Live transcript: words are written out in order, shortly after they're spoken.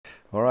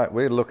All right,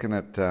 we're looking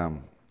at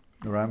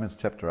Romans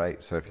chapter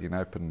 8. So if you can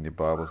open your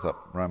Bibles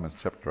up, Romans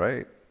chapter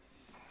 8.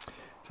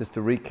 Just to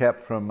recap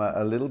from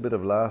a little bit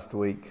of last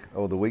week,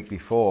 or the week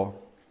before,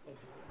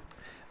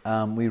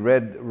 we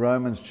read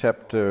Romans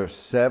chapter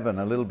 7,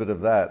 a little bit of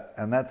that,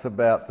 and that's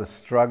about the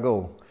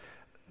struggle.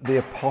 The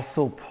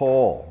Apostle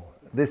Paul,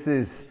 this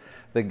is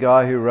the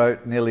guy who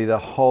wrote nearly the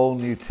whole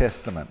New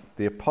Testament.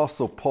 The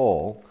Apostle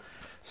Paul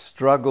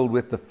struggled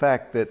with the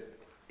fact that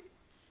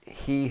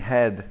he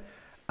had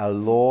a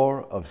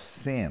law of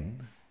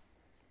sin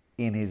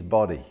in his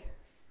body.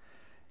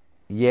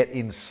 Yet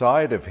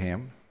inside of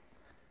him,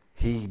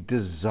 he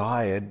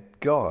desired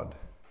God.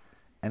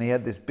 And he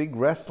had this big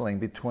wrestling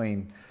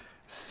between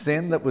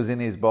sin that was in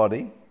his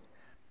body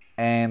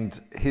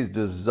and his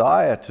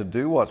desire to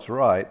do what's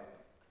right.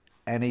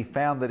 And he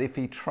found that if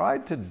he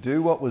tried to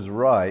do what was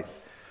right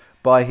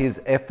by his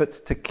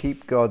efforts to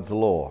keep God's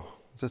law,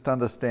 just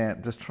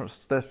understand,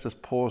 let's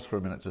just pause for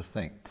a minute, just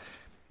think.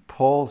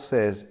 Paul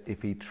says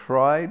if he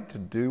tried to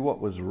do what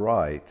was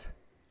right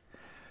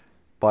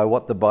by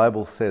what the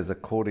Bible says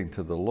according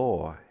to the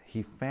law,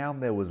 he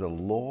found there was a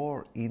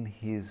law in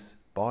his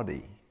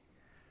body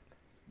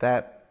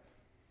that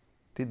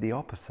did the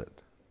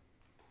opposite.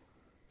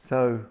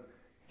 So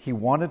he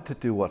wanted to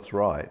do what's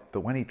right, but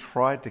when he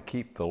tried to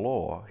keep the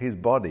law, his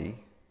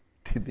body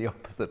did the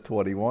opposite to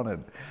what he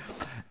wanted.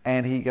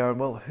 And he going,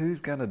 well,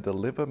 who's going to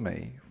deliver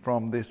me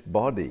from this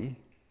body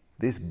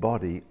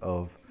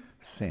of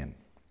sin?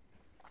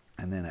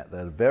 And then at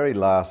the very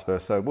last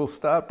verse, so we'll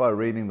start by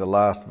reading the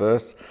last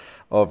verse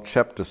of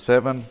chapter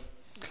 7,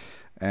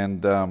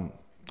 and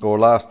or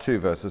last two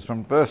verses.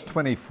 From verse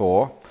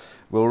 24,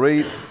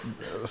 we'll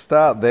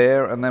start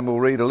there, and then we'll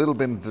read a little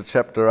bit into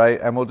chapter 8,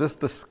 and we'll just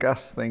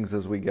discuss things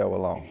as we go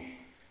along.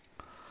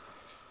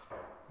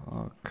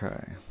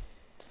 Okay.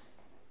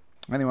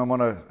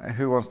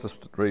 Who wants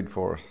to read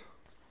for us?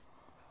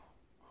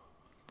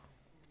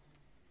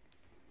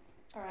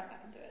 All right,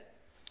 I can do it.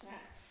 Right.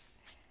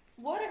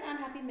 What an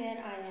unhappy man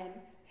I am.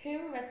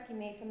 Who will rescue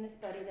me from this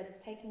body that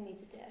is taking me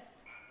to death?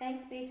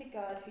 Thanks be to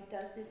God who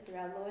does this through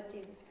our Lord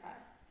Jesus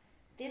Christ.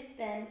 This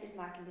then is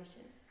my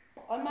condition.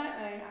 On my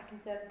own, I can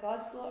serve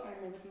God's law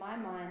only with my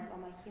mind,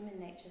 while my human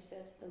nature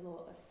serves the law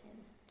of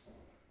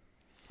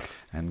sin.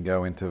 And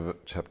go into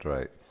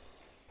chapter 8.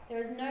 There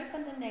is no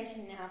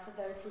condemnation now for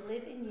those who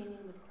live in union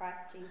with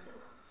Christ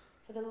Jesus.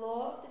 For the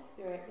law of the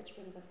Spirit, which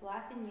brings us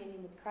life in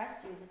union with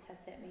Christ Jesus, has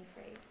set me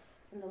free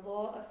from the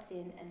law of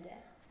sin and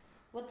death.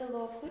 What the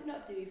law could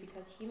not do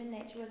because human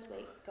nature was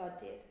weak, God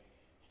did.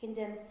 He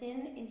condemned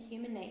sin in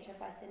human nature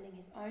by sending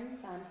his own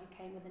Son, who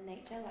came with a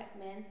nature like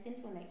man's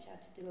sinful nature,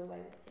 to do away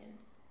with sin.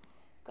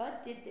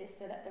 God did this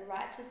so that the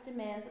righteous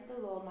demands of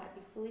the law might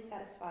be fully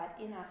satisfied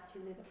in us who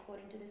live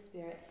according to the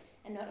Spirit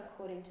and not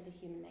according to the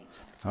human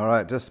nature. All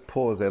right, just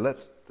pause there.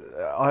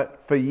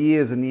 For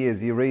years and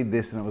years, you read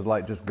this and it was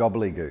like just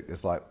gobbledygook.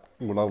 It's like,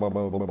 blah, blah,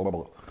 blah, blah, blah,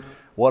 blah.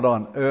 What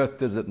on earth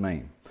does it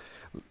mean?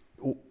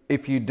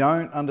 If you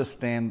don't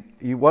understand,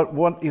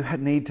 what you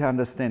need to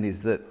understand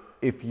is that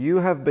if you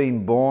have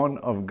been born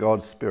of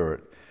God's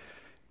Spirit,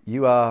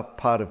 you are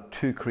part of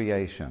two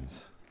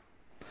creations.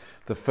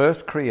 The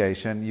first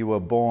creation, you were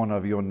born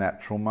of your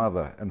natural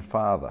mother and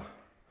father,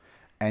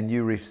 and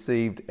you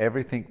received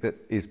everything that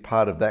is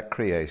part of that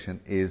creation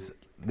is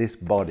this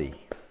body.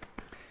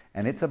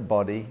 And it's a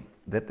body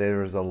that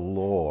there is a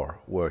law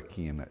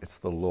working in it. It's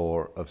the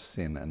law of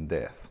sin and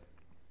death.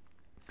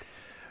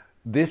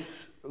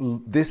 This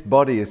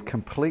body is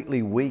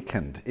completely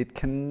weakened. It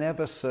can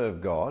never serve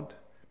God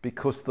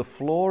because the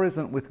flaw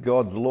isn't with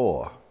God's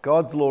law.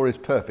 God's law is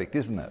perfect,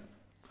 isn't it?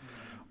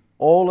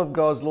 All of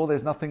God's law,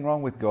 there's nothing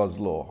wrong with God's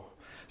law.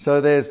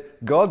 So there's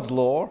God's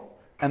law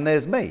and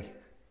there's me.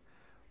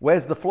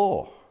 Where's the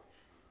flaw?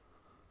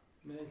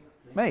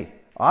 Me.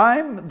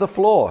 I'm the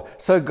flaw.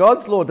 So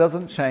God's law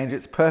doesn't change,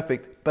 it's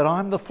perfect, but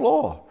I'm the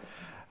flaw.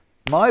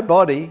 My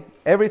body,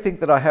 everything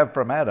that I have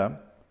from Adam,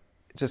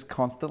 just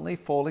constantly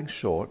falling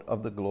short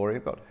of the glory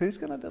of God. Who's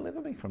going to deliver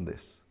me from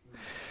this?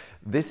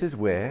 This is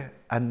where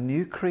a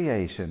new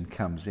creation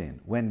comes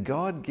in. When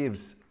God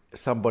gives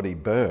somebody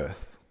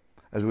birth,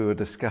 as we were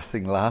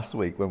discussing last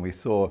week when we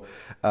saw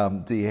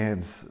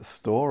Deanne's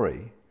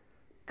story,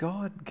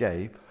 God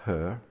gave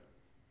her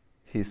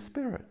his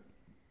Spirit.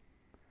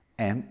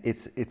 And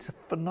it's a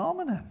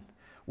phenomenon.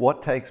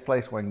 What takes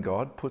place when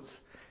God puts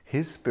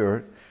his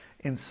Spirit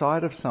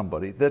inside of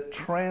somebody, the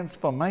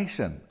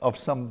transformation of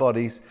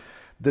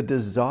the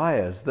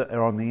desires that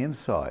are on the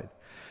inside.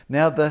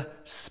 Now, the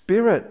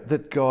Spirit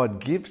that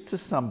God gives to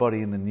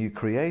somebody in the new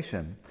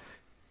creation,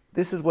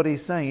 this is what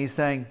he's saying. He's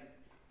saying,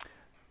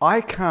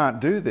 I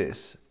can't do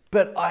this,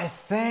 but I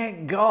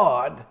thank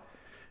God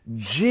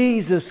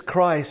Jesus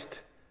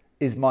Christ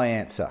is my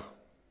answer.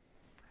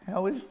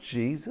 How is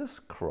Jesus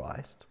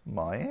Christ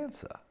my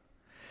answer?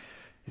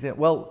 He said,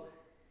 well,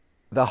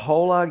 the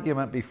whole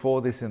argument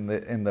before this in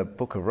the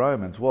book of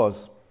Romans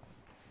was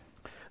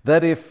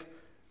that if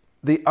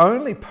the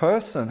only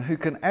person who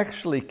can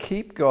actually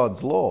keep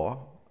God's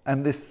law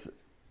and this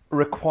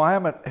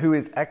requirement who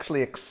is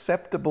actually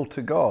acceptable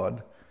to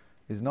God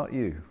is not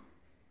you.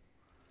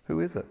 Who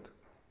is it?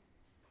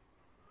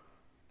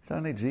 It's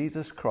only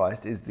Jesus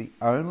Christ is the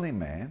only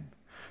man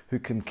who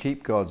can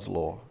keep God's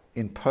law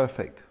in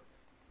perfect.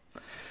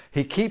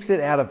 He keeps it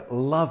out of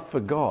love for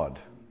God.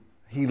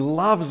 He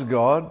loves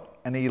God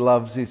and he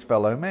loves his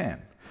fellow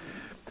man.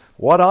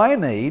 What I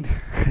need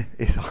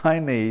is I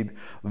need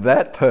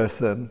that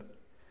person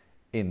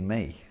in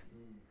me,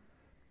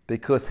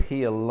 because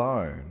he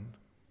alone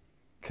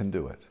can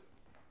do it.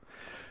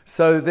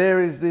 So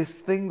there is this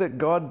thing that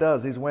God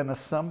does, is when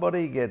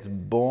somebody gets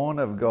born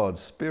of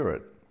God's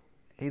Spirit,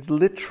 it's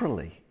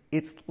literally.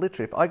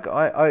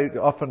 I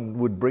often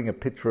would bring a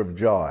picture of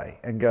Jai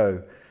and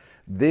go,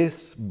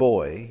 this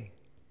boy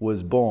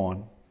was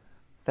born,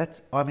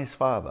 I'm his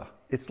father.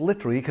 It's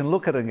literal. You can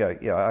look at it and go,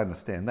 yeah, I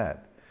understand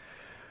that.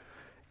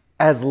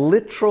 As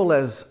literal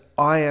as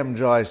I am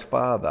Jai's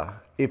father,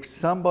 if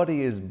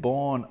somebody is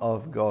born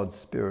of God's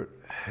Spirit,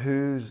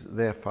 who's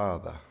their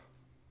father?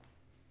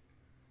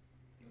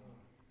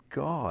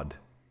 God.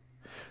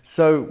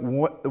 So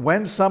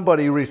when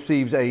somebody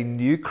receives a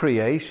new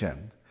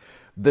creation,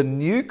 the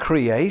new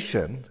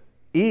creation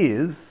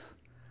is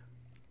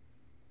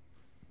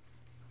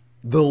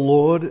the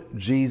Lord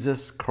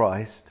Jesus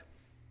Christ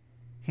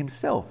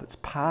himself. It's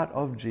part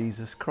of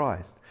Jesus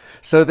Christ.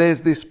 So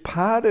there's this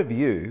part of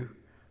you,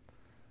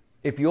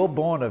 if you're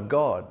born of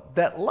God,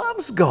 that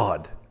loves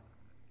God,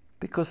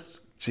 because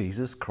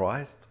Jesus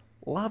Christ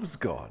loves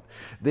God.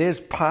 There's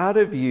part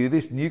of you,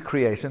 this new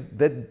creation,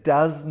 that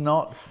does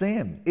not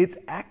sin. It's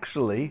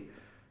actually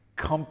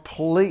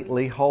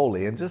completely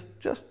holy. And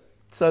just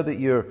so that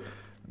you're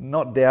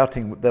not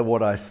doubting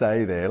what I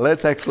say there,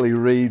 let's actually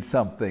read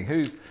something.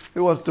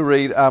 Who wants to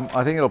read?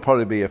 I think it'll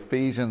probably be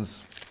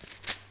Ephesians.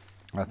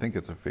 I think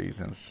it's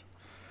Ephesians.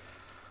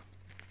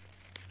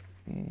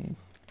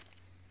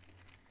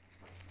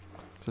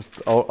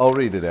 I'll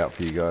read it out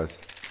for you guys.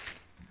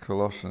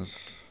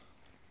 Colossians.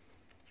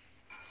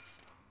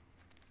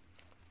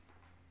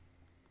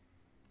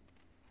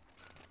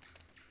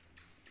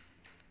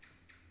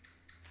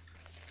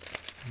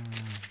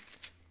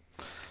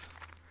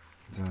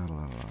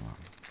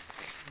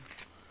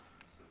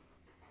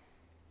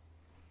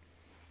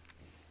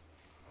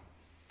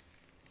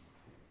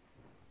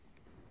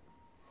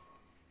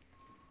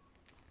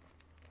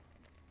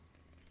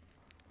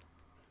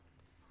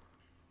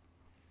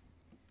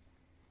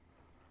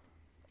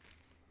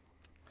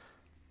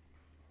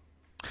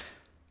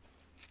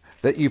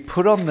 That you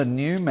put on the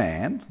new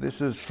man.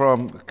 This is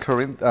from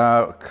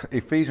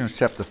Ephesians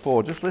chapter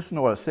 4. Just listen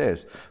to what it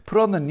says.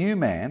 Put on the new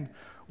man,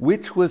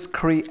 which was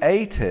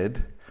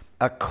created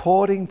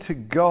according to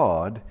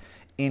God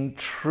in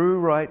true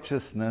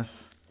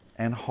righteousness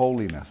and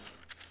holiness.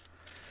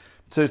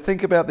 So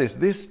think about this.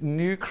 This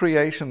new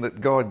creation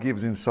that God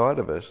gives inside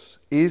of us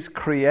is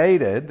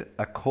created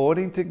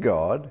according to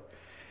God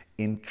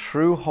in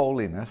true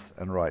holiness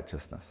and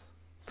righteousness.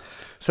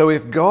 So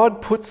if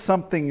God puts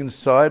something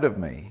inside of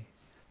me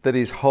that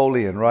is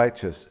holy and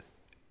righteous,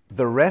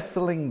 the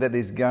wrestling that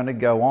is going to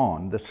go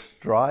on, the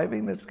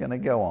striving that's going to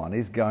go on,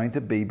 is going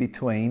to be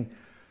between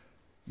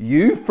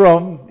you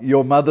from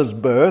your mother's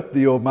birth,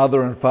 your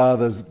mother and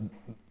father's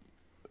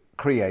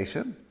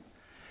creation,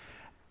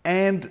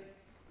 and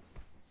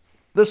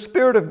the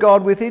Spirit of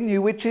God within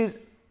you, which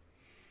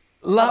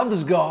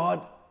loves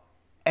God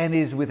and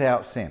is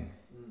without sin.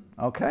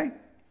 Okay?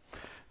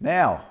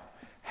 Now,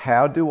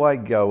 how do I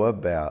go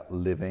about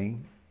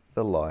living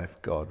the life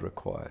God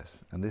requires?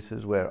 And this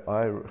is where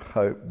I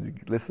hope,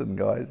 listen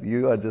guys,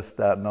 you are just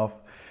starting off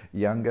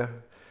younger.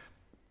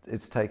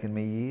 It's taken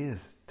me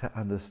years to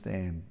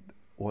understand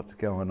what's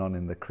going on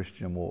in the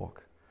Christian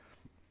walk.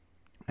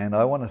 And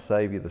I want to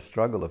save you the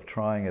struggle of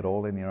trying it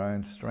all in your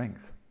own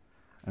strength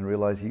and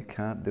realize you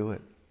can't do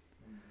it.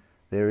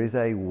 There is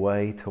a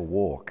way to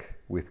walk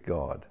with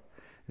God.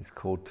 It's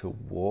called to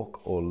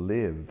walk or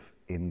live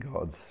in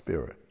God's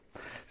Spirit.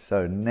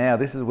 So now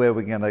this is where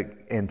we're going to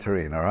enter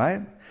in, all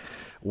right?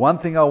 One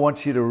thing I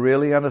want you to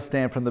really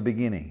understand from the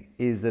beginning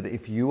is that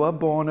if you are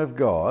born of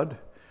God,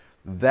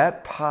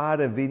 that part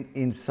of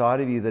inside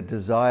of you that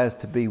desires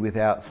to be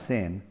without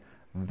sin,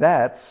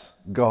 that's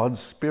God's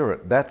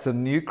Spirit. That's a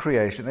new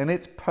creation and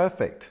it's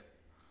perfect.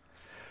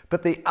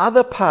 But the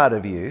other part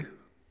of you,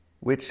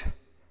 which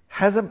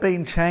hasn't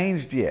been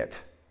changed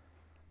yet,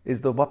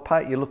 is the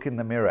part you look in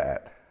the mirror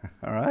at.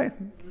 All right?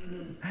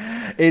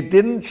 It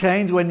didn't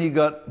change when you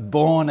got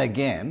born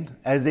again,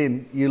 as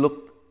in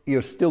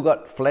you've still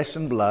got flesh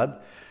and blood.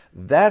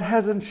 That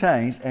hasn't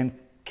changed, and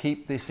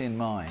keep this in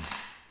mind.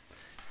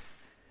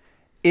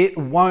 It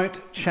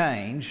won't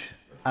change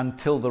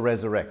until the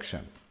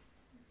resurrection.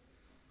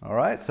 All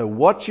right? So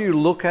what you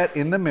look at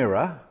in the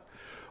mirror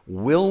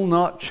will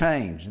not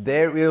change.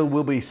 There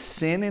will be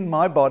sin in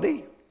my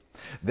body.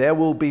 There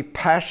will be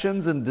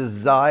passions and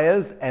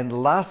desires and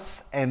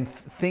lusts and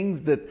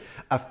things that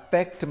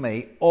affect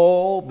me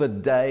all the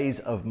days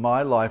of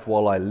my life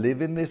while I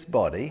live in this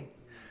body.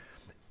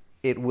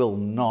 It will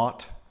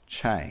not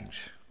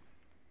change.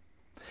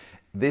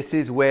 This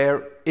is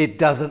where it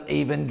doesn't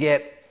even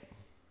get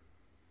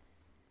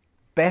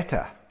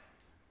better.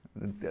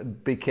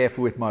 Be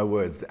careful with my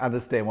words.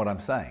 Understand what I'm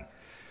saying.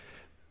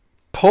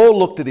 Paul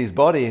looked at his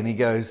body and he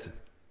goes,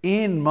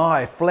 in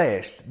my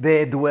flesh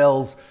there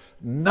dwells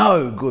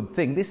no good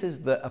thing. This is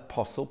the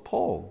Apostle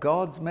Paul,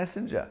 God's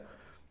messenger.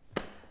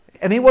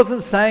 And he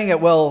wasn't saying it,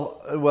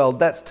 well,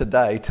 that's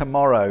today,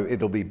 tomorrow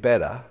it'll be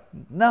better.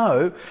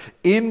 No,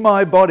 in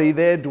my body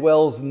there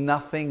dwells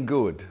nothing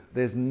good.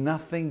 There's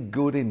nothing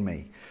good in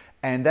me.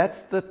 And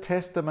that's the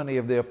testimony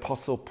of the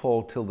Apostle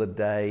Paul till the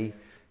day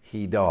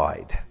he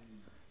died.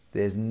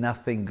 There's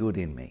nothing good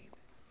in me.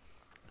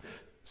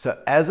 So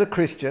as a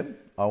Christian,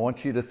 I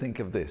want you to think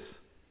of this.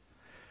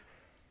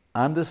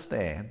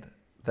 Understand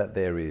that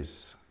there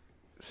is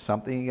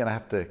something you're going to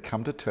have to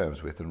come to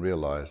terms with and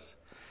realize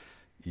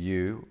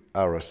you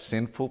are a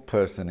sinful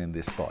person in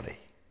this body.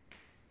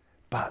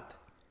 But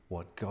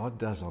what God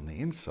does on the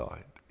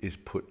inside is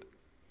put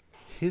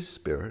his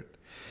spirit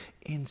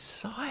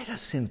inside a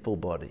sinful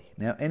body.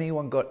 Now,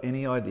 anyone got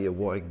any idea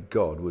why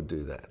God would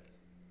do that?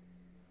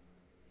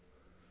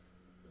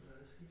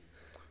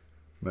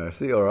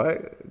 Mercy, all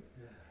right.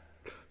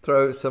 Yeah.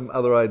 Throw some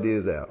other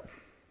ideas out.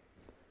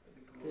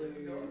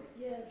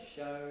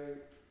 Show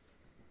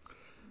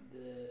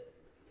the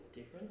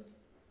difference.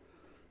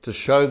 To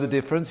show the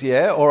difference,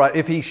 yeah. All right,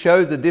 if he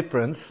shows the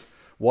difference,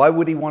 why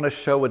would he want to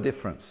show a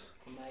difference?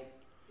 To make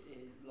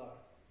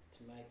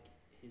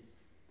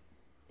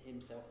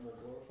himself more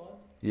glorified.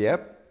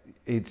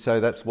 Yep. So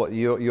that's what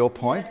your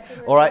point.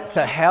 All right,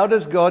 so how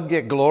does God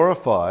get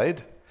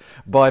glorified?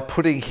 By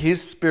putting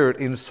his spirit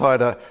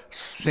inside a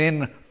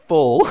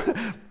full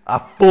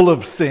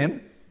of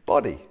sin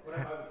body.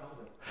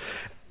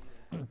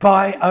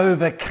 By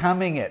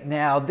overcoming it.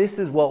 Now, this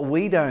is what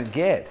we don't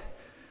get.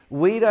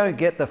 We don't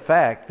get the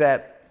fact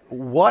that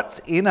what's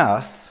in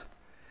us,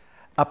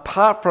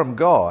 apart from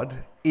God,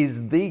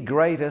 is the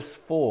greatest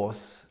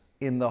force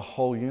in the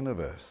whole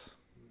universe.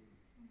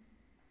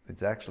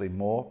 It's actually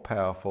more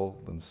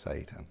powerful than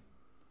Satan.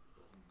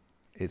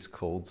 It's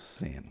called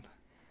sin.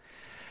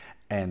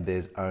 And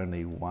there's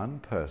only one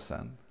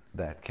person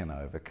that can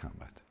overcome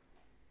it.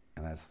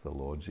 And that's the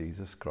Lord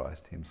Jesus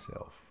Christ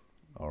himself.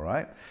 All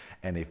right?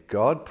 And if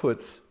God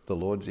puts the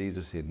Lord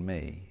Jesus in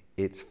me,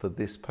 it's for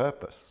this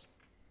purpose,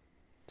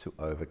 to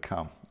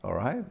overcome. All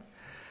right?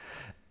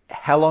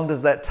 How long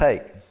does that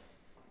take?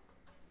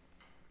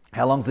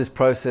 How long is this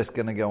process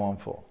going to go on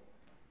for?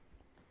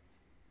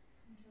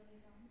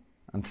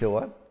 Until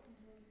what?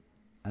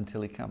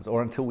 Until he comes.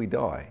 Or until we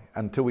die.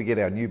 Until we get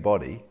our new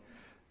body.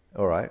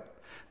 All right?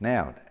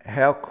 Now,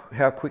 how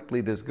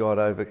quickly does God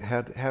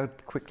how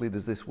quickly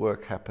does this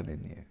work happen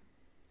in you?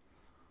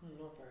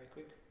 Not very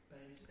quick.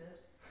 Baby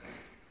steps.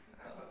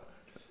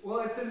 Well,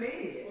 it's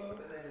immediate.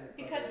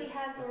 Because he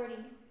has already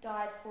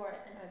died for it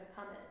and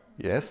overcome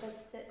it. Yes.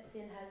 Because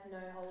sin has no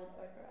hold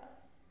over us.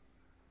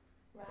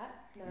 Right?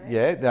 No?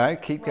 Yeah, no,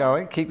 keep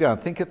going.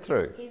 Think it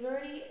through. He's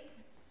already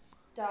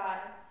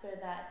died so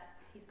that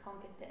he's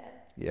conquered death.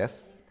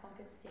 Yes. And he's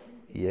conquered sin.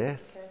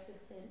 Yes. The curse of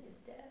sin is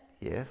death.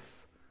 Yes.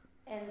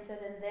 And so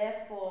then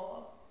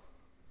therefore,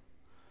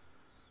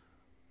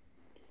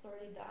 it's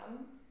already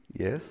done.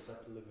 Yes.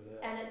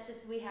 And it's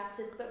just we have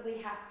to,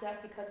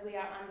 because we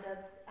are under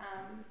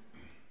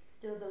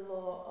still the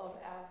law of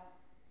our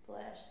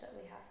flesh, that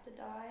we have to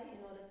die in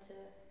order to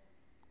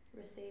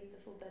receive the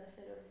full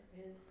benefit of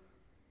his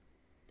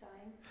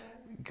dying for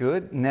us.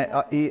 Good.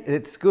 Now,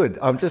 it's good.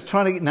 I'm just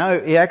trying to... No,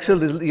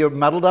 you're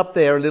muddled up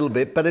there a little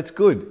bit, but it's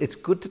good. It's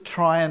good to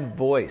try and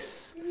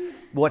voice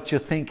what you're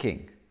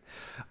thinking.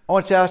 I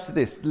want to ask you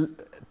this.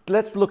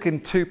 Let's look in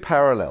two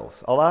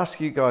parallels. I'll ask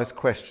you guys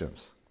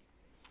questions.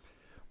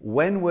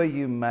 When were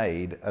you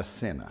made a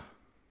sinner?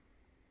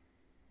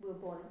 We were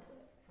born into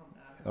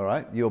it. All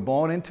right, you were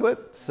born into it.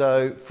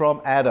 So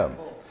from Adam.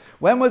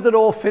 When was it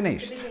all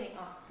finished? The beginning.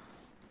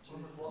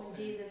 When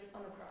Jesus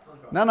on the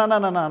cross.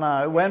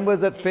 No. When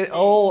was it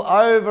all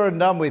over and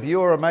done with? You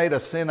were made a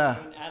sinner.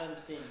 When Adam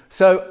sinned.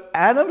 So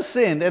Adam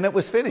sinned and it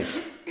was finished.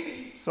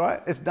 It's all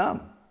right. It's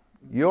done.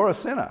 You're a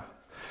sinner.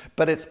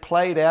 But it's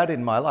played out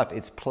in my life.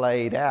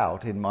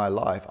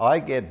 I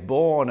get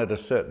born at a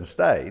certain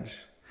stage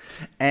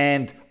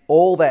and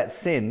all that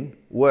sin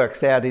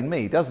works out in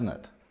me, doesn't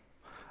it?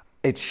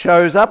 It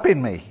shows up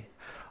in me.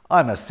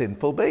 I'm a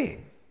sinful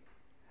being.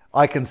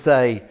 I can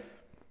say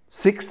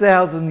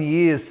 6,000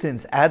 years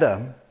since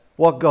Adam,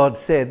 what God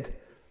said,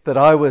 that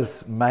I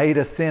was made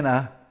a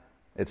sinner,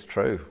 it's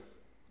true.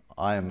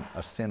 I am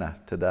a sinner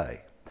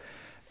today.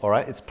 All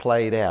right, it's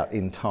played out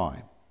in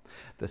time.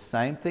 The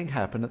same thing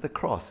happened at the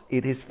cross.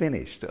 It is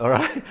finished, all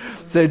right?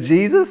 So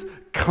Jesus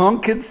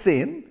conquered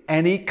sin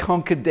and he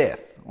conquered death,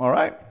 all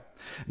right?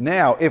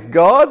 Now,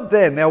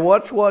 now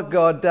watch what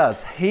God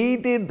does. He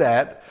did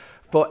that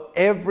for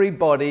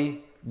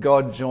everybody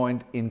God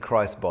joined in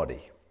Christ's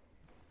body.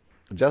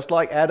 Just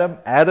like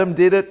Adam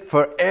did it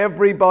for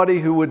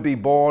everybody who would be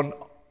born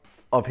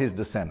of his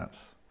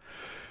descendants.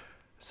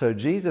 So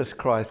Jesus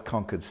Christ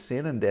conquered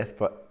sin and death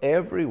for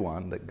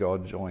everyone that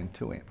God joined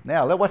to him.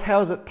 Now, how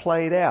is it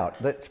played out?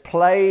 That's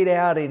played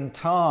out in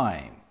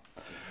time.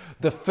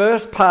 The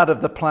first part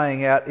of the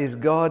playing out is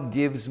God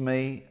gives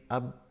me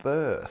a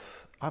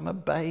birth. I'm a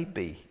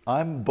baby.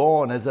 I'm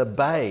born as a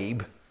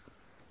babe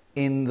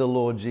in the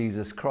Lord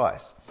Jesus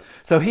Christ.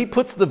 So he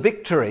puts the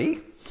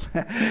victory,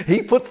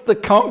 he puts the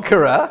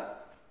conqueror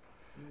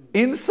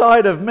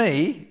inside of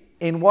me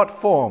in what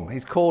form?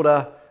 It's called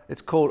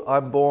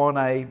I'm born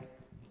a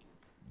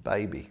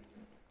baby.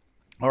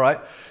 All right.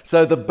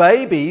 So the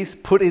baby's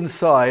put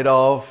inside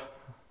of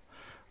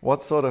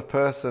what sort of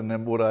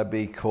person would I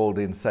be called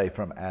in, say,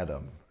 from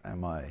Adam?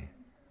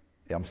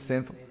 I'm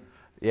sinful.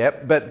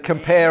 Yep, but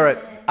compare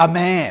it, a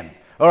man.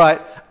 All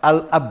right,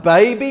 a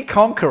baby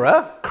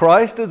conqueror,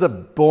 Christ is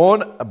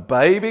born a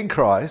babe in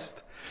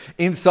Christ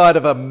inside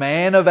of a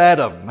man of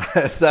Adam.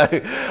 So,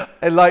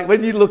 and like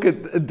when you look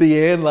at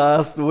Deanne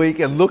last week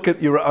and look at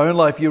your own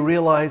life, you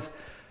realize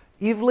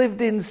you've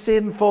lived in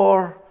sin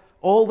for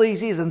all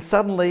these years and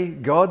suddenly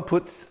God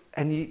puts,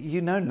 and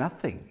you know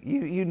nothing.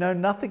 You know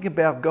nothing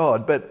about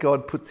God, but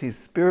God puts his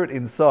spirit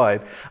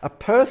inside a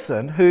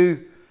person who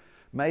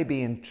may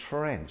be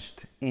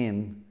entrenched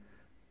in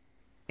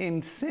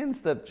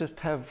sins that just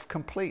have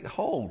complete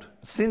hold.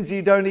 Sins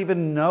you don't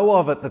even know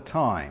of at the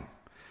time.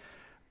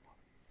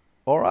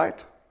 All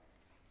right?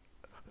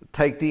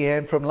 Take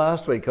Deanne from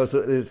last week, because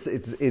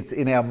it's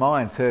in our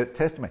minds, her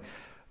testimony.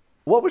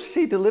 What was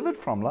she delivered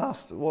from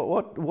last?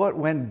 What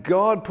when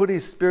God put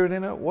his spirit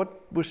in her,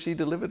 what was she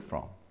delivered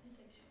from?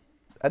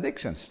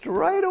 Addiction.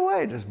 Straight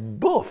away, just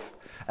boof.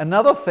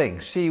 Another thing,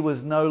 she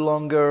was no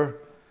longer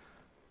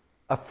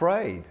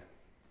afraid.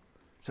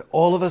 So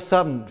all of a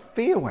sudden,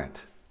 fear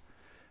went.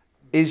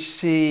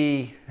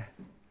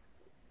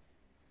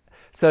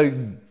 So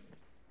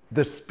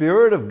the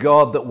Spirit of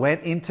God that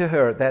went into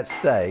her at that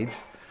stage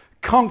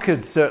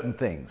conquered certain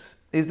things.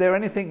 Is there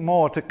anything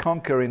more to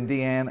conquer in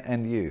Deanne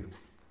and you?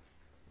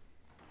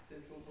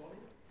 Sinful body.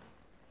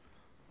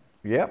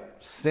 Yep,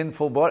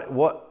 sinful body.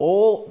 What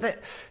all that?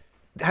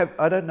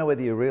 I don't know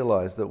whether you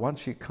realise that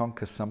once you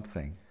conquer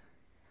something,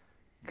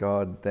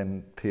 God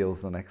then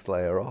peels the next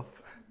layer off.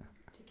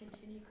 To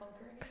continue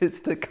conquering. It's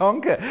to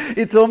conquer.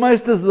 It's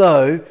almost as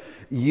though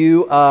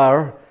you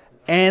are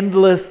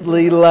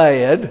endlessly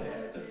layered,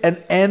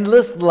 an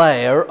endless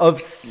layer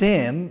of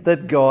sin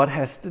that God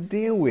has to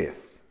deal with.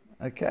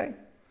 Okay?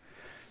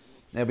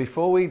 Now,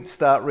 before we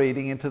start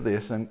reading into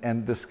this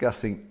and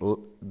discussing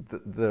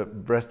the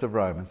rest of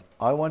Romans,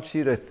 I want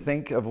you to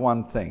think of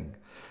one thing.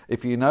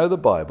 If you know the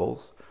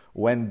Bibles,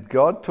 when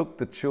God took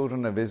the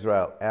children of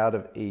Israel out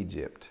of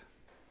Egypt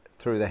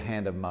through the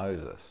hand of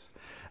Moses,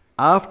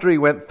 after he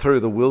went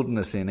through the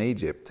wilderness in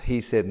Egypt, he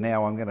said,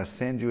 now I'm going to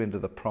send you into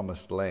the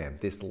promised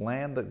land, this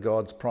land that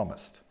God's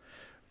promised,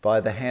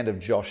 by the hand of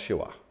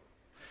Joshua.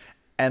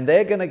 And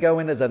they're going to go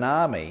in as an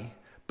army.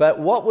 But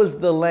what was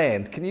the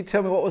land? Can you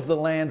tell me what was the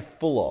land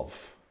full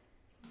of?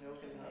 Milk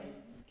and honey.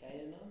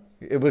 Canaanites.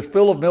 It was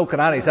full of milk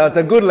and honey, so it's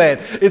a good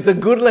land. It's a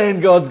good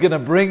land God's going to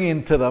bring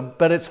into them,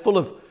 but it's full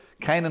of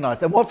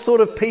Canaanites. And what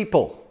sort of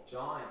people?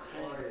 Giants.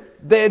 Warriors.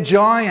 They're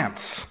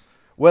giants.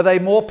 Were they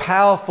more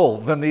powerful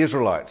than the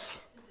Israelites?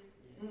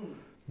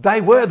 They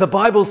were. The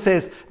Bible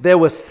says there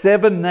were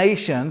 7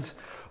 nations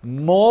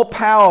more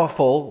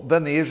powerful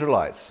than the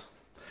Israelites.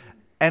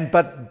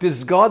 But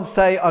does God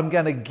say, I'm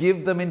going to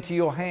give them into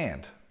your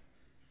hand?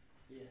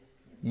 Yes.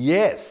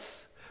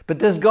 Yes. But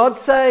does God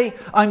say,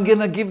 I'm going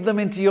to give them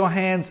into your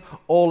hands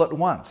all at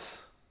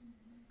once?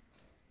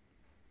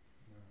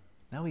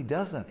 No, he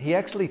doesn't. He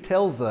actually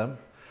tells them,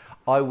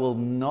 I will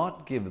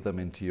not give them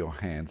into your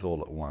hands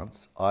all at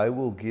once. I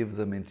will give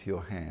them into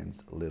your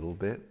hands little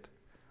bit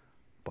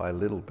by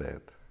little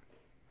bit.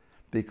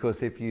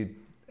 Because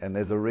and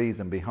there's a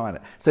reason behind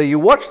it. So you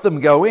watch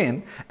them go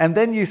in, and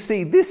then you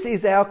see this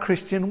is our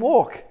Christian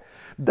walk.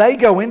 They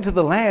go into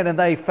the land and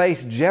they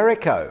face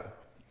Jericho.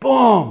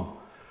 Boom!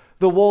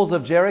 The walls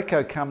of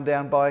Jericho come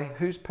down by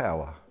whose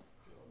power?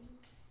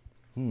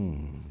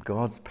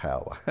 God's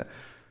power.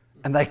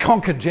 And they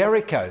conquered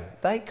Jericho.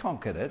 They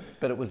conquered it,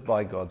 but it was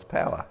by God's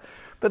power.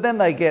 But then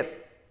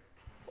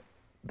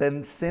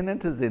then sin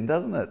enters in,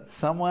 doesn't it?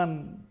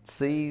 Someone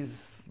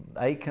sees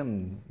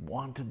Achan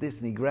wanted this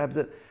and he grabs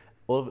it.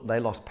 Well, they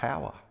lost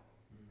power.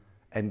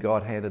 And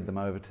God handed them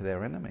over to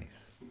their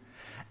enemies.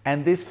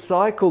 And this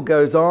cycle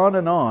goes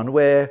on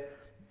where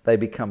they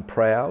become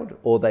proud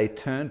or they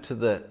turn to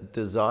the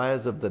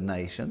desires of the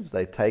nations.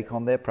 They take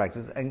on their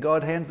practices and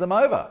God hands them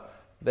over.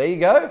 There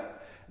you go.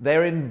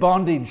 They're in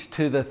bondage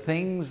to the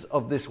things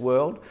of this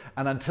world,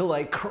 and until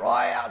they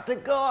cry out to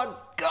God,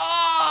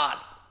 God!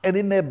 And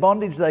in their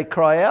bondage they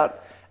cry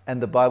out,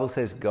 and the Bible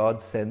says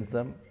God sends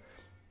them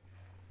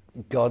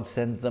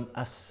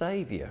a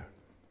Saviour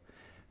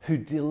who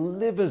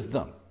delivers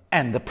them.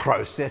 And the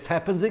process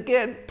happens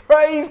again.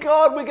 Praise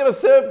God, we're going to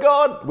serve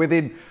God.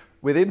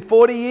 Within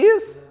 40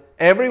 years,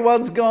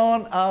 everyone's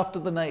gone after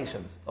the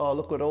nations. Oh,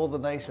 look what all the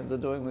nations are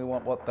doing. We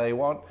want what they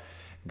want.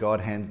 God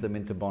hands them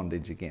into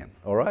bondage again.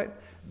 All right?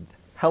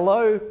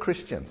 Hello,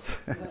 Christians.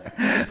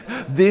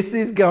 This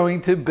is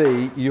going to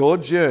be your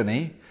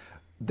journey,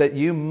 that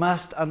you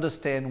must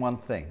understand one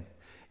thing.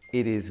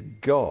 It is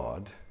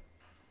God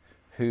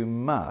who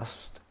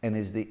must and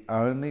is the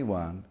only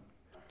one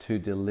to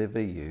deliver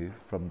you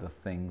from the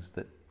things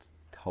that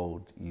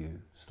hold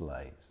you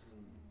slaves.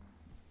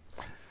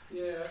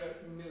 Yeah, I got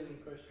a million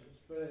questions,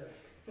 but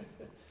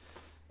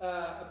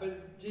anyway.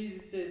 But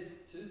Jesus says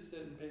to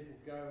certain people,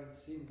 go and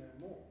sin no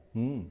more.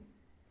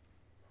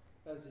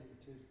 As in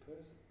to the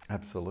person.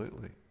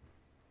 Absolutely.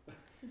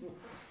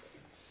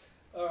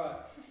 All right.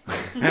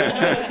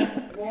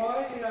 Why,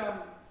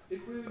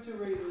 if we were to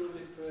read a little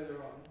bit further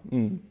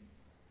on,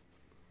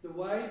 the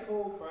way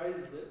Paul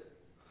phrased it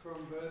from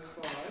verse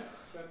 5,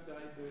 chapter 8,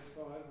 verse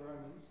 5,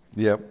 Romans.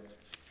 Yep.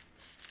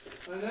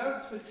 I know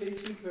it's for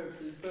teaching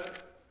purposes,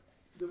 but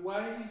the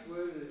way he's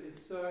worded it,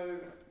 it's so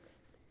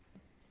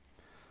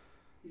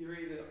you're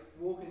either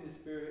walk in the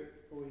Spirit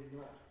or you're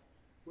not.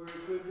 Whereas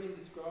we've been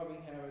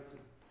describing how it's a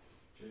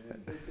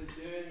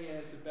journey and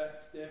it's a back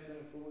step and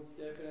a forward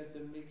step and it's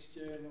a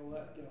mixture and all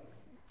that going.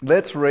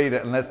 Let's read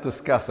it and let's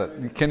discuss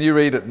it. Can you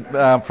read it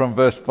from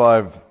verse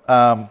 5?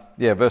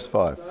 Verse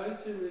 5. Those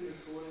who live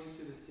according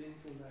to the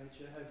sinful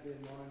nature have their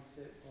mind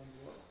set on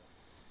what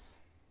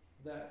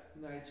that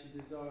nature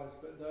desires,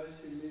 but those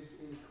who live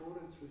in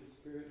accordance with the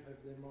Spirit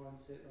have their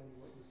mind set on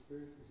what the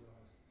Spirit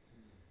desires.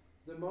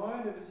 The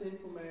mind of a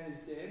sinful man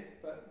is death,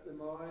 but the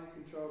mind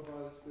controlled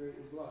by the Spirit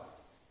is life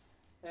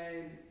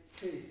and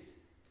peace.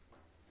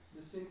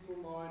 The sinful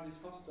mind is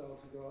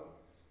hostile to God,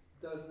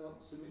 does not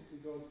submit to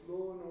God's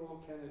law,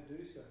 nor can it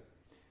do so.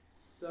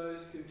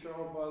 Those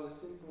controlled by the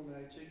sinful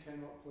nature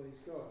cannot please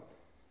God.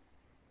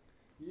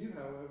 You,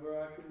 however,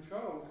 are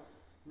controlled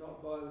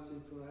not by the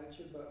sinful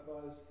nature, but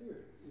by the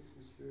Spirit, if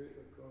the Spirit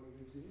of God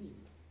lives in you.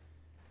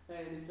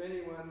 And if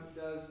anyone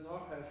does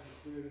not have the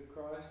Spirit of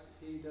Christ,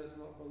 he does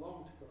not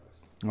belong to Christ.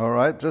 All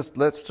right,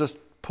 let's just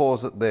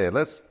pause it there.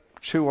 Let's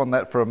chew on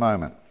that for a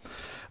moment.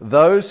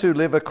 Those who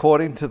live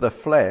according to the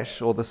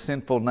flesh or the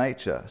sinful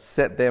nature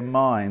set their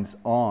minds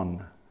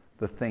on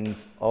the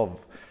things of.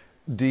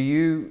 Do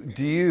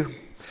you?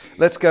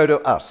 Let's go to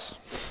us.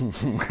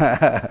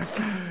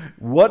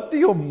 What do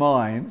your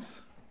minds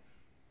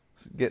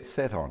get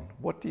set on?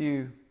 What do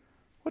you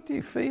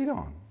feed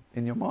on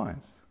in your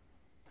minds?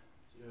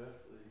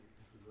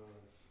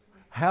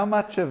 How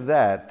much of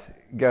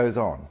that goes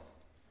on?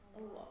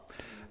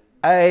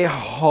 A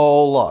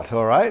whole lot,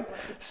 all right?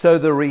 So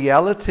the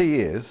reality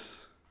is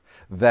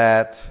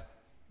that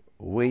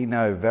we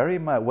know very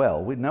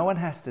well, no one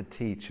has to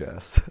teach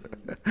us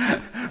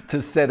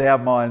to set our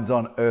minds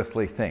on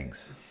earthly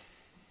things,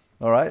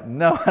 all right?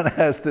 No one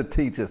has to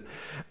teach us.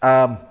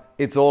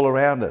 It's all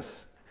around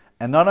us.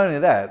 And not only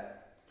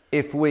that,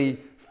 if we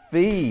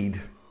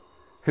feed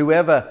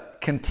whoever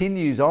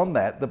continues on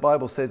that, the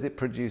Bible says it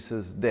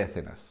produces death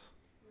in us.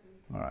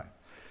 All right.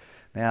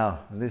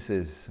 Now, this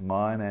is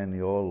mine and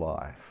your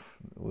life.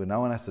 No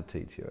one has to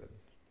teach you it.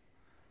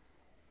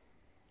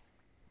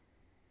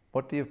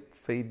 What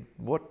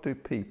do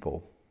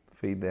people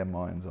feed their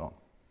minds on?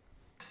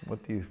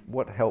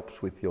 What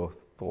helps with your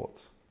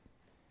thoughts?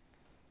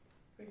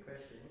 Quick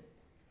question.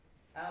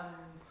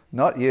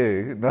 Not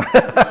you. With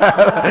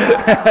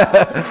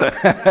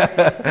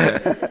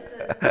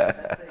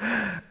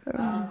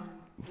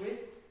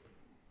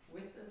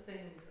the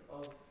things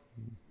of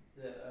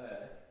the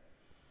earth,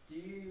 do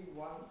you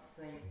once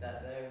think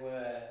that they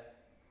were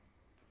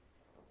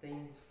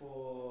things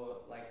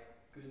for like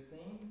good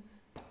things,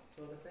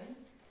 sort of thing,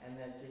 and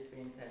they've just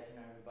been taken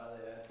over by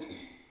the earth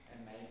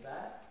and made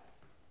bad?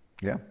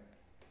 Yeah.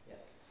 Yeah.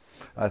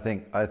 I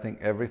think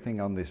everything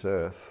on this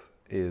earth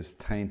is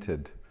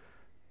tainted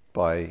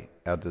by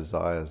our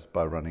desires,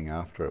 by running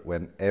after it,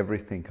 when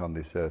everything on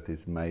this earth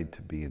is made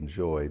to be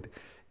enjoyed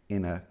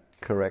in a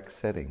correct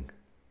setting,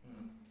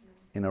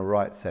 in a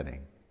right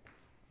setting,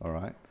 all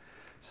right?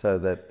 So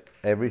that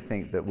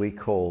everything that we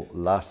call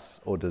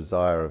lust or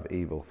desire of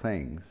evil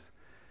things,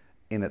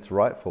 in its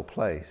rightful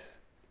place,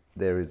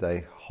 there is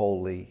a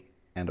holy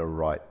and a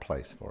right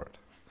place for it.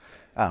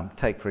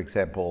 Take, for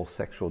example,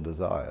 sexual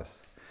desires.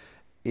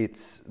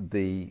 It's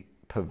the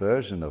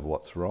perversion of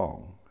what's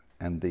wrong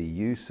and the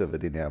use of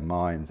it in our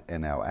minds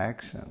and our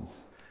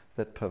actions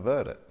that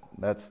pervert it.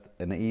 That's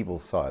an evil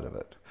side of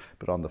it.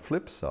 But on the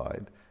flip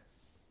side,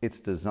 it's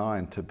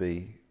designed to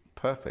be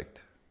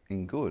perfect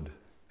in good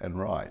and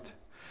right.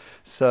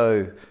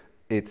 So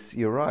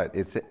you're right,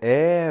 it's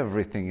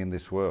everything in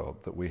this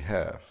world that we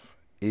have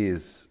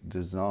is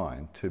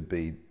designed to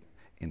be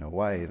in a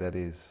way that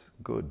is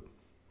good.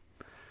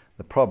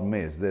 The problem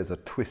is there's a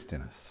twist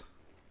in us.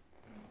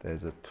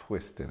 There's a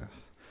twist in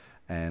us.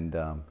 And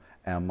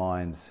our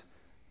minds,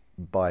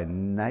 by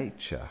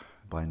nature,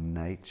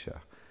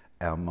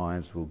 our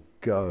minds will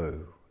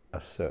go a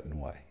certain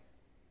way.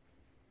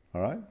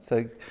 All right?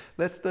 So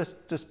let's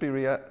just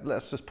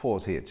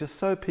pause here, just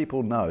so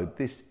people know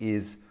this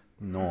is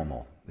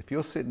normal. If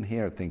you're sitting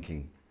here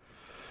thinking,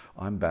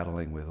 I'm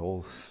battling with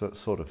all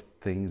sort of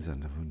things,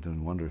 and I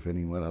wonder if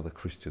anyone other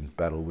Christians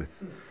battle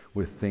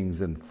with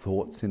things and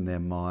thoughts in their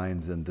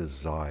minds and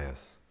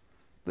desires.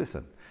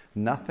 Listen,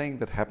 nothing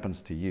that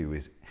happens to you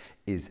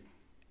is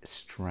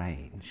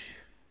strange.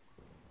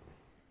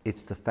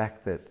 It's the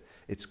fact that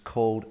It's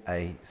called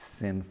a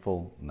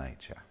sinful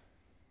nature.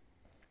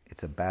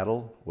 It's a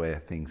battle where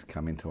things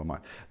come into our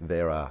mind.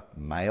 There are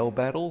male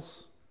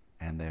battles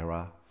and there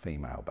are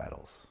female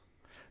battles.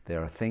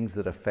 There are things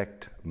that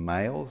affect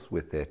males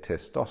with their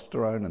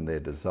testosterone and their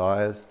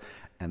desires,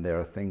 and there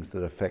are things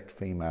that affect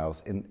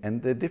females,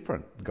 and they're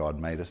different. God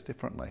made us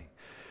differently.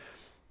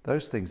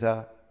 Those things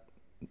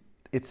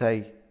it's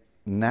a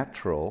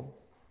natural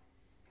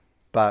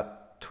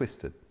but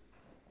twisted.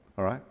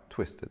 All right?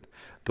 Twisted.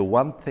 The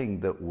one thing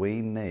that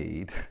we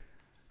need,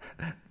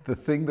 the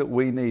thing that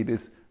we need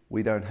is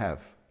we don't have,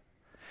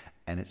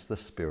 and it's the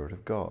Spirit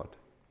of God.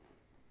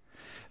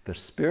 The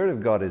Spirit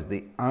of God is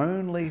the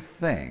only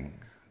thing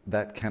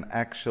that can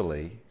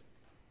actually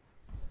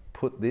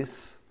put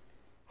this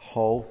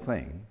whole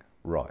thing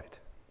right.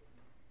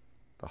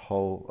 The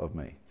whole of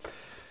me.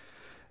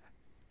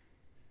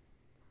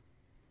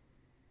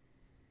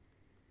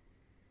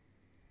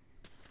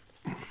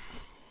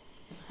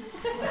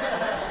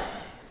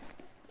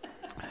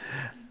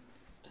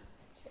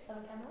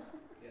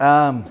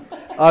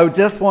 I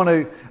just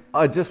wanted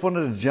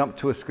to jump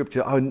to a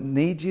scripture. I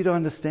need you to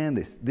understand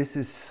this. This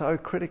is so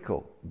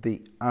critical.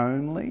 The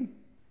only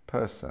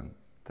person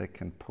that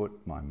can put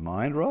my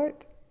mind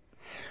right,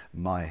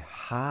 my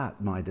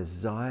heart, my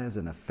desires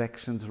and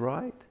affections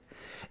right,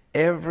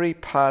 every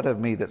part of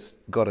me that's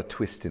got a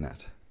twist in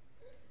it,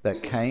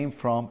 that came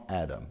from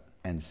Adam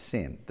and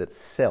sin, that's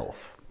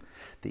self,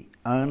 the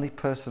only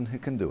person who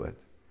can do it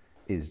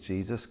is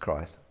Jesus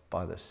Christ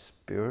by the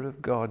Spirit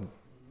of God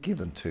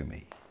given to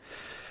me.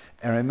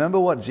 And remember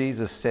what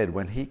Jesus said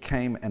when he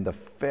came, and the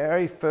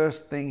very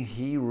first thing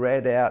he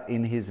read out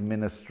in his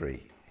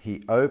ministry,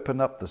 he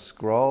opened up the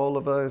scroll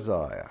of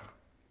Isaiah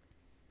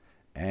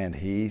and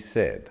he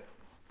said,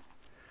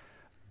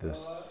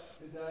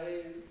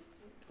 today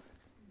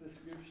the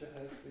scripture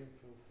has been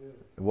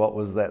fulfilled. What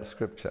was that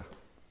scripture?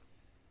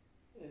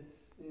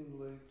 It's in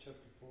Luke chapter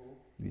 4.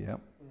 Yep.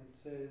 And it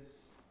says,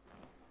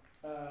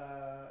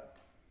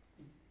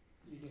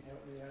 you can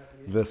help me out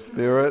here.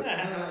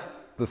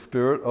 The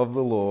Spirit of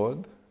the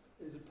Lord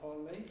is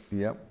upon me.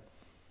 Yep.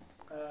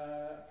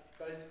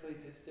 Basically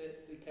to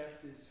set the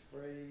captives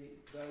free,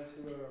 those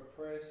who are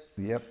oppressed.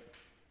 Yep.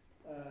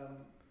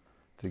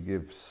 To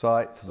give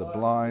sight to the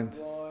blind.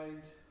 And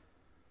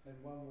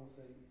one more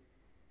thing.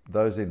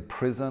 Those in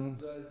prison.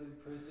 Those in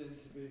prison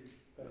to be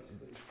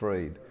basically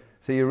freed.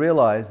 So you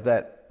realize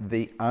that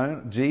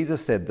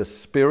Jesus said, the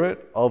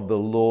Spirit of the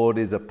Lord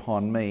is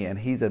upon me, and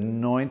he's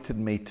anointed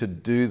me to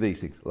do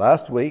these things.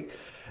 Last week,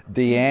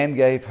 Deanne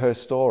gave her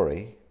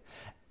story.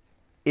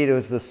 It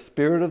was the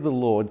Spirit of the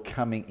Lord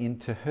coming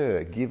into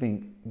her,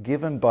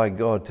 given by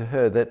God to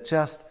her, that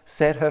just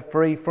set her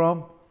free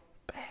from,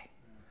 bang,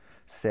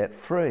 set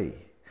free.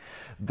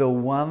 The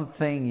one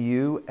thing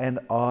you and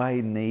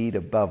I need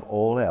above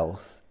all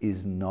else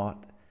is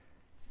not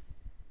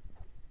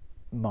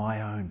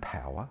my own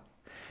power.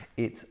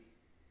 It's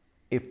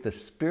if the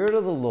Spirit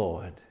of the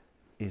Lord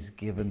is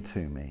given to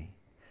me,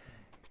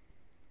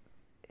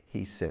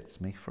 he sets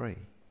me free.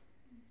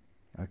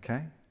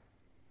 Okay?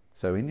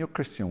 So in your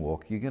Christian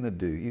walk, you're going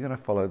to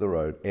follow the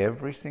road.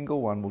 Every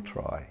single one will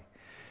try.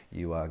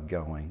 You are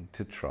going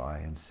to try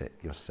and set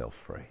yourself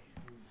free.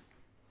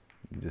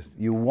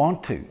 You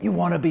want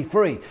to be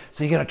free.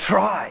 So you're going to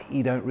try.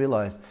 You don't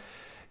realize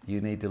you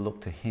need to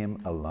look to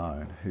him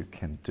alone who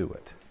can do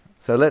it.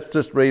 So let's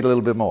just read a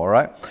little bit more,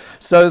 right?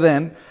 So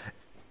then,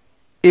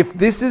 if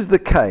this is the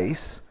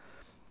case,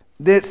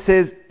 that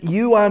says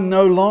you are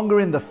no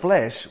longer in the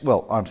flesh.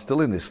 Well, I'm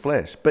still in this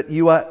flesh, but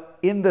you are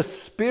in the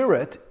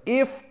Spirit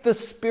if the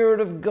Spirit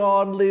of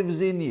God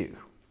lives in you.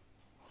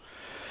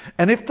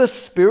 And if the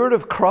Spirit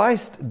of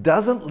Christ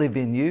doesn't live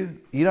in you,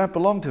 you don't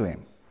belong to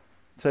him.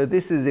 So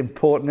this is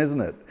important,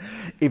 isn't it?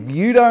 If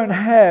you don't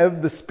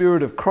have the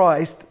Spirit of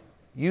Christ,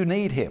 you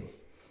need him.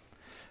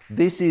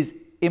 This is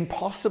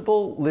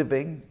impossible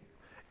living.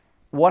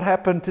 What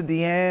happened to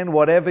Deanne,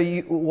 what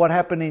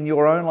happened in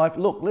your own life?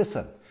 Look,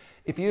 listen.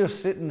 If you're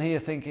sitting here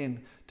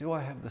thinking, do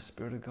I have the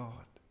Spirit of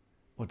God?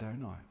 Or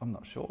don't I? I'm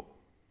not sure.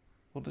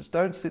 Well, just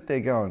don't sit there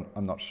going,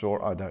 I'm not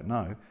sure, I don't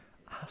know.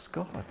 Ask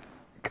God.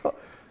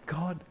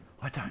 God,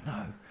 I don't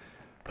know,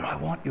 but I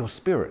want your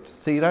Spirit.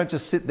 So you don't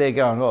just sit there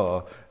going,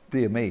 oh,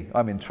 dear me,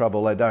 I'm in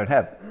trouble, I don't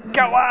have.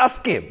 Go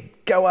ask him.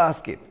 Go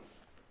ask him.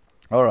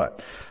 All right.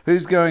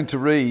 Who's going to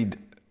read?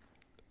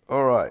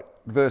 All right.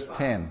 Verse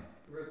 10.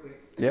 Real quick.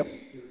 Yep.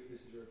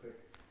 This is real quick.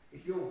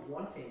 If you're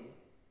wanting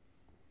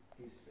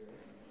his Spirit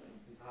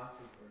and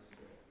asking for a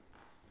Spirit,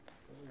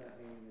 doesn't that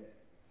mean that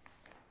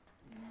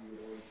you would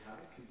already have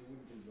it because you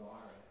wouldn't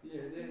desire it?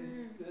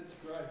 Yeah, that's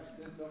grace.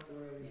 That's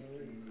operating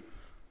already. You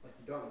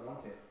don't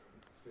want it.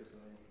 The Spirit's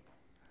not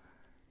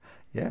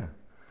in you. Yeah,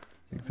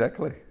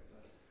 exactly.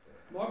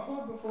 My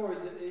point before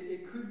is that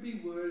it could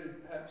be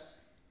worded perhaps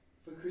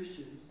for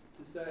Christians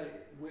to say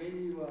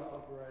when you are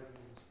operating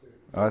in the Spirit.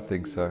 I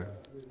think so.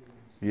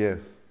 Yes.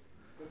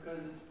 Because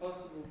it's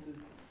possible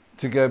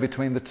to go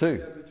between the two.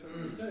 Go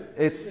between the two.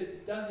 It's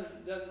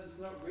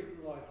not written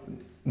like it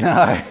is.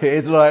 No,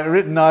 it's not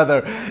written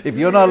either. If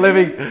you're not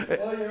living,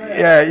 Well, you're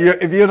Yeah,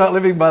 if you're not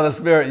living by the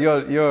Spirit,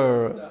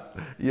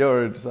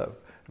 you're so.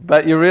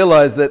 But you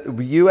realize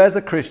that you as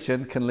a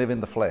Christian can live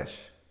in the flesh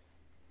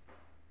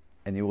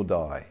and you will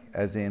die.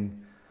 As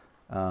in,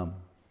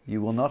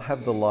 you will not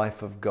have the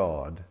life of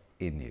God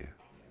in you.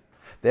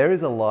 There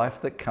is a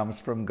life that comes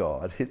from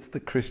God. It's the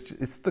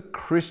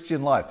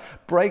Christian life.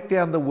 Break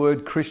down the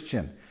word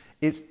Christian.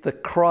 It's the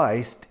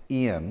Christ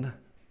in.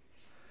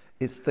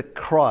 It's the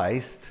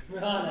Christ.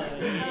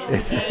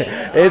 It's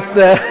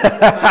the.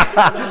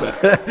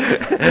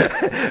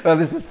 Well,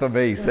 this is for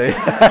me, see.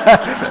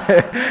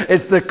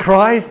 It's the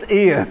Christ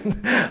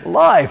in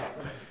life.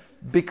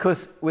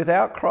 Because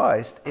without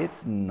Christ,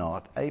 it's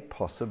not a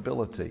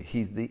possibility.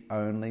 He's the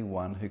only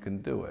one who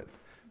can do it.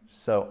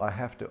 So I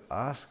have to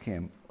ask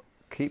Him,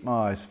 keep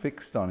my eyes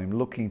fixed on Him,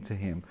 looking to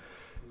Him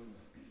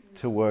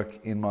to work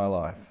in my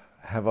life.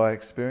 Have I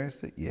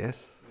experienced it?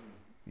 Yes.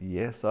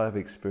 Yes, I've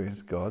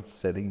experienced God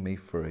setting me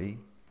free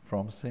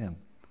from sin,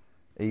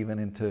 even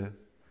into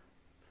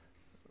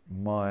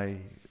my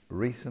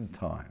recent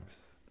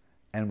times,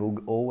 and will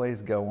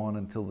always go on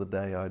until the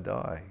day I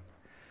die.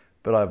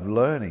 But I'm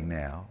learning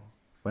now,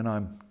 when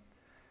I'm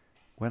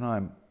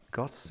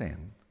got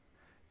sin,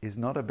 is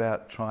not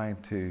about trying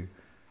to,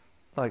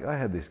 like I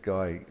had this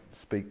guy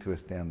speak to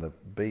us down the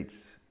beach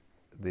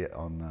there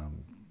on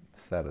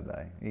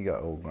Saturday. He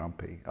got all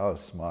grumpy. I was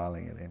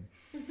smiling at him.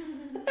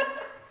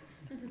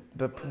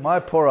 But my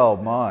poor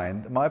old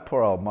mind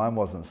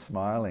wasn't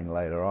smiling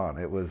later on.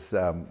 It was,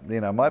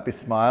 might be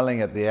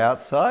smiling at the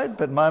outside,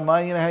 but my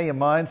mind, you know how your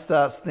mind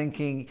starts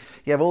thinking,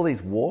 you have all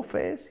these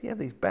warfares, you have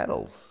these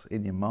battles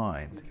in your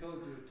mind. He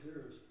called you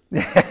a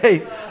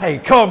terrorist. Hey,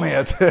 call me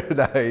a terrorist.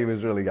 No, he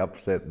was really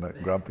upset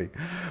and grumpy.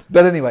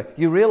 But anyway,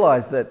 you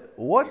realise that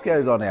what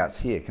goes on out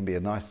here can be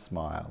a nice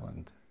smile,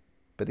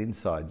 but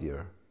inside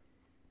you're,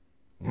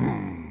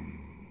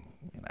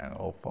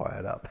 all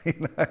fired up.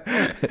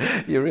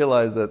 You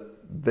realise that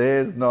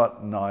there's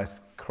not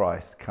nice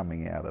Christ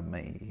coming out of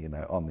me,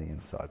 on the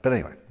inside. But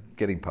anyway,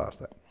 getting past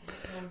that.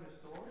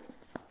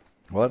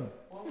 What?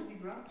 What was he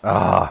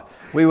grumpy?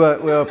 We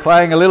were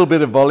playing a little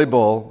bit of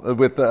volleyball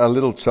with a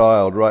little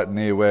child right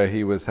near where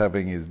he was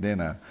having his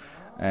dinner,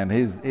 and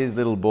his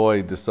little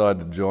boy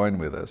decided to join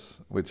with us,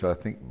 which I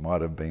think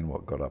might have been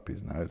what got up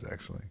his nose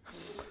actually.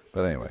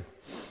 But anyway,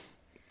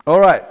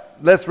 all right,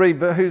 let's read.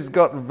 Who's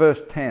got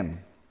verse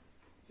 10?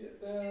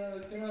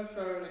 Can I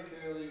throw in a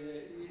curly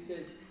there? You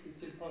said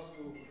it's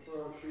impossible for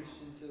a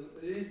Christian to...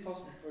 It is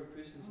possible for a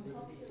Christian to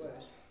live in the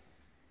flesh.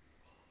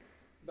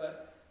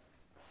 But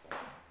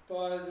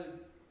by the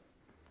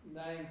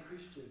name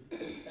Christian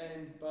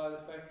and by the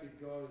fact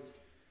that God is,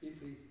 if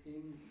He's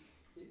in...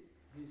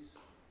 His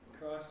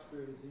Christ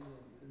Spirit is in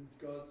them and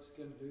God's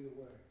going to do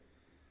the work,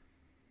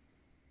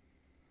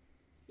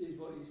 is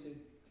what you said,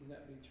 can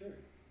that be true?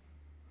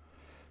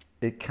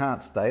 It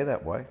can't stay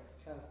that way.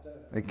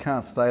 It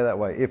can't stay that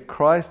way. If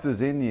Christ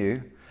is in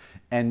you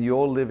and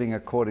you're living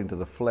according to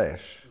the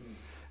flesh,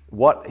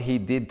 what He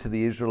did to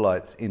the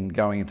Israelites in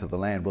going into the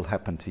land will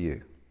happen to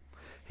you.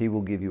 He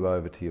will give you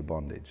over to your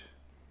bondage.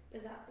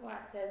 Is that why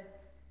it says,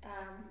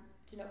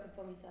 do not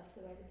conform yourself to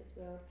the ways of this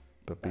world,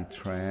 but be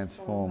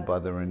transformed by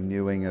the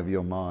renewing of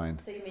your mind.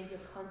 So you mean you're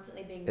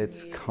constantly being renewed?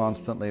 It's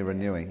constantly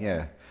renewing,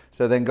 yeah.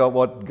 So then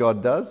what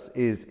God does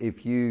is,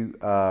 if you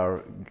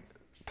are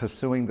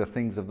pursuing the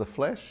things of the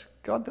flesh,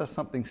 God does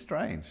something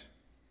strange,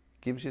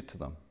 gives you to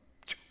them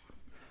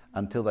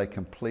until they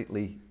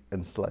completely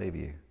enslave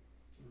you.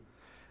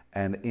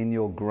 And in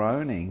your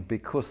groaning,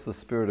 because the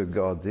Spirit of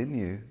God's in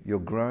you, your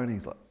groaning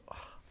is like,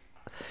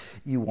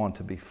 you want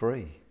to be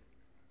free.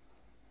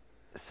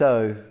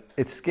 So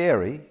it's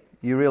scary,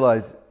 you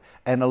realise,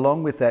 and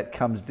along with that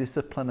comes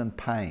discipline and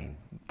pain.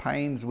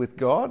 Pains with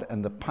God,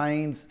 and the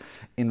pains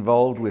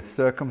involved with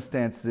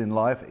circumstances in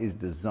life is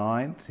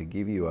designed to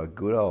give you a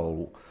good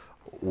old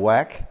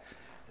whack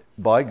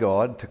by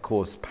God to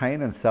cause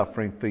pain and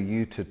suffering for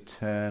you to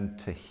turn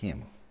to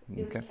Him.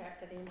 Builds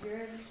character, the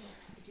endurance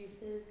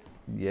produces.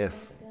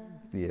 Yes,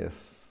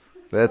 yes,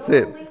 that's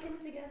it.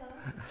 Linked together.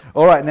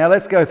 All right, now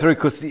let's go through,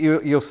 because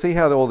you'll see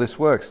how all this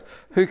works.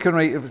 Who can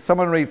read? If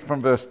someone reads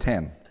from verse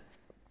 10.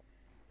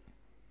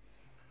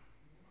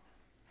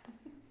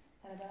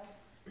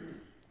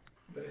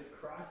 But if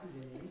Christ is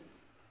in you,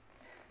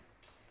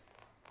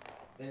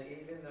 then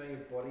even though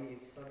your body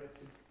is subject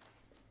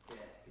to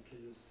death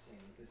because of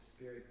sin, the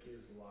Spirit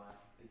gives life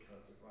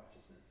because of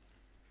righteousness.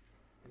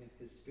 And if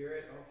the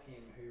Spirit of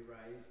Him who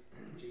raised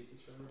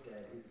Jesus from the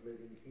dead is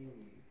living in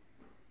you,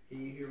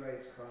 He who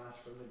raised Christ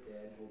from the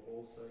dead will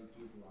also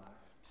give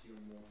life to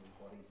your mortal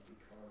bodies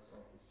because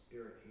of the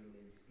Spirit who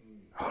lives in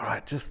you. All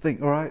right, just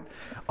think, all right,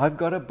 I've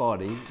got a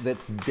body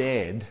that's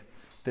dead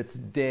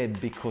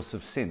because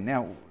of sin.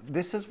 Now,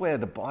 this is where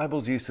the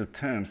Bible's use of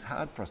terms is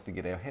hard for us to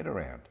get our head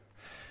around.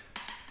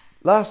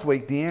 Last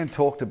week, Deanne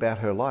talked about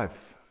her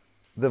life.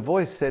 The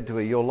voice said to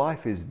her, your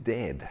life is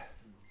dead.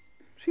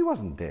 She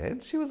wasn't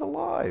dead, she was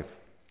alive.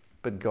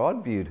 But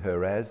God viewed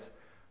her as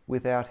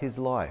without His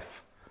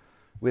life.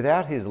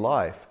 Without His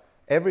life,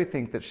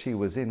 everything that she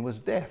was in was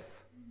death.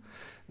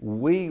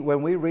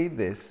 When we read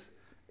this,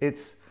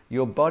 It's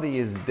your body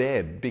is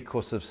dead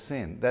because of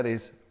sin. That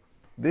is,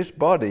 this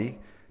body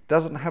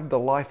doesn't have the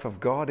life of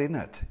God in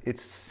it.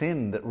 It's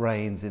sin that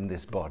reigns in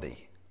this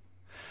body.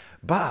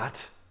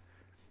 But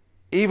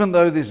even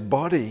though this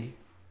body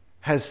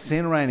has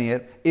sin reigning in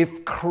it,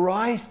 if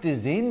Christ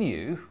is in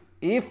you,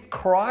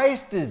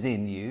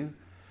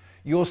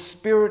 your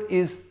spirit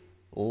is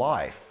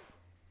life.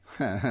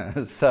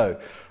 So,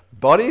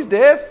 body's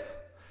death,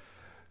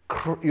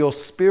 your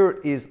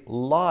spirit is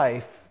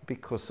life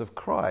because of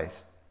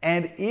Christ.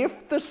 And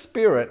if the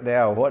Spirit,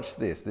 now watch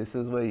this, this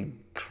is where you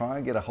try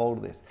and get a hold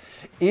of this.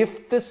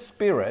 If the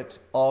Spirit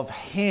of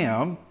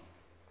Him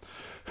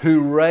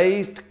who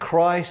raised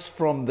Christ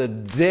from the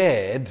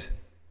dead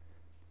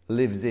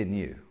lives in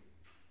you.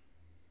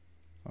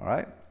 All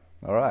right?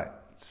 All right.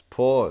 Let's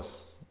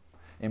pause.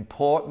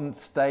 Important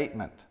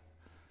statement.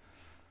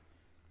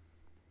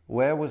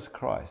 Where was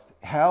Christ?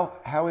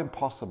 How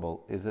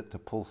impossible is it to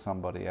pull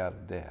somebody out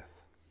of death?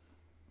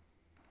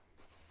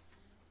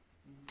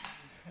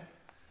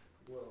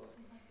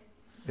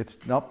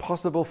 It's not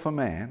possible for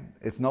man.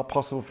 It's not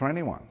possible for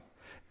anyone.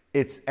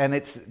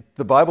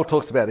 The Bible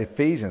talks about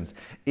Ephesians,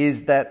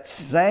 is that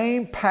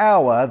same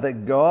power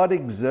that God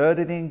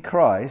exerted in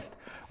Christ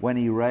when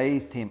He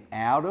raised Him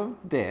out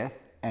of death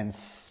and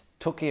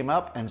took Him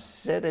up and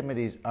set Him at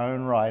His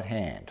own right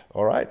hand.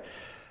 All right?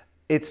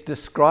 It's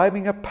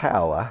describing a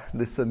power,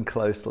 listen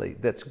closely,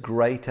 that's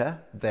greater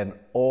than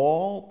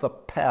all the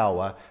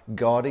power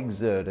God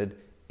exerted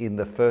in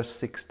the first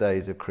 6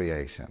 days of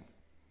creation.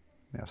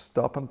 Now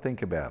stop and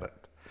think about it.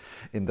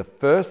 In the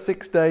first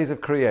 6 days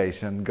of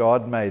creation,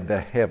 God made the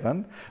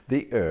heaven,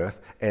 the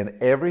earth, and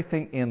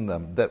everything in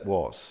them that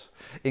was,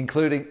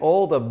 including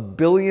all the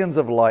billions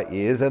of light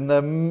years and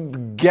the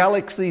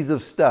galaxies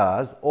of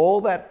stars.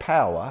 All that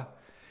power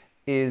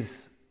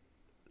is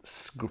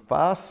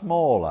far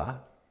smaller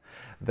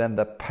than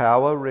the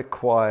power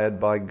required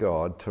by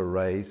God to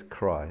raise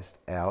Christ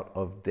out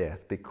of death,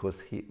 because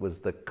He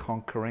was the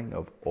conquering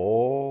of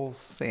all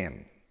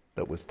sin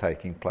that was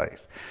taking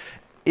place.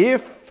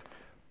 If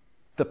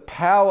the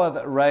power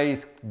that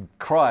raised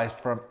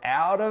Christ from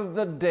out of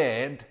the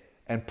dead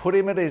and put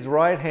Him at His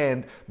right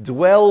hand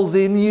dwells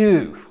in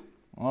you,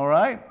 all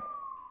right?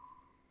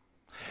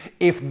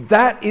 If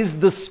that is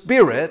the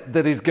Spirit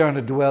that is going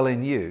to dwell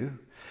in you,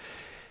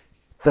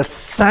 the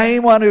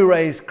same one who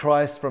raised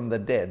Christ from the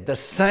dead, the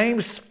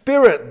same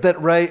Spirit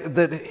that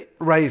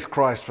raised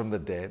Christ from the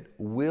dead,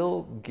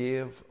 will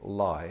give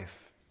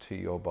life to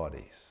your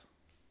bodies.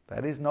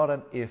 That is not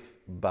an if,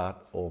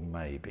 but, or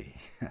maybe.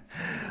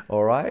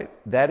 All right?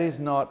 That is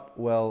not,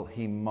 well,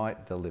 He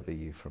might deliver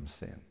you from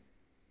sin.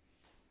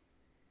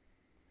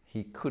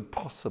 He could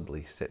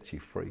possibly set you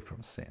free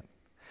from sin.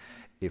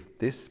 If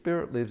this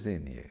Spirit lives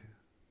in you,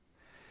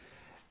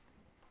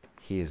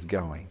 He is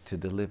going to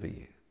deliver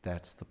you.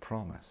 That's the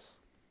promise.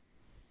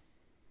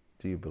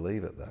 Do you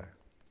believe it, though?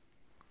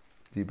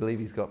 Do you believe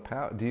He's got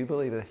power? Do you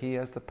believe that He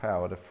has the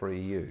power to free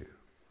you?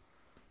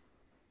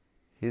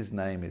 His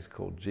name is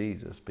called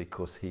Jesus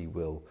because He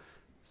will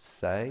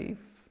save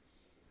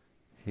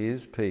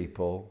His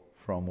people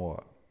from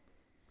what?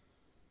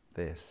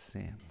 Their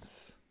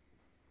sins.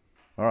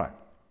 All right.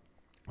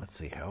 Let's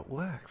see how it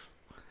works.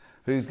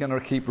 Who's going to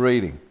keep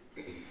reading?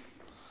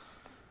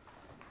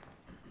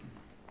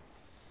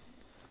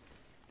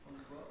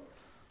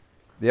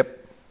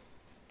 Yep.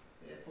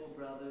 Therefore,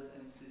 brothers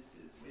and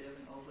sisters, we have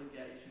an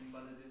obligation,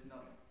 but it is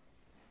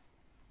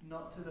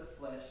not to the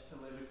flesh to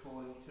live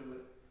according to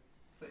it.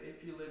 For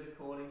if you live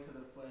according to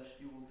the flesh,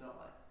 you will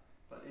die.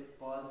 But if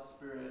by the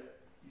Spirit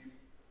you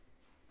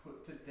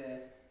put to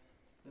death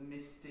the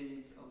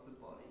misdeeds of the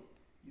body,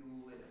 you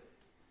will live.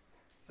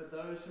 For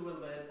those who are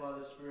led by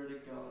the Spirit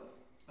of God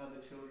are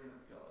the children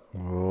of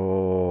God.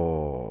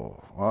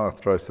 Oh, I'll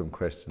throw some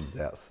questions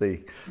out.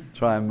 See,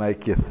 try and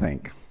make you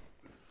think.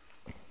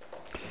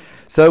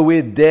 So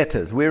we're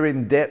debtors. We're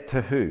in debt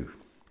to who?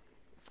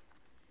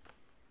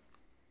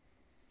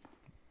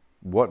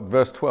 What,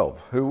 verse 12?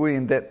 Who are we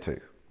in debt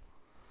to?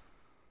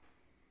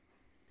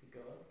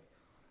 God.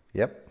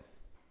 Yep.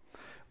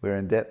 We're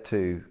in debt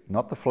to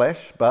not the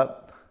flesh,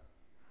 but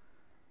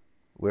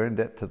we're in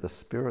debt to the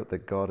Spirit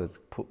that God has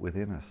put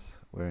within us.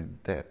 We're in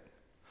debt.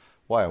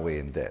 Why are we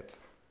in debt?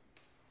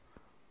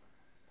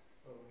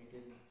 Well, we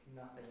did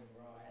nothing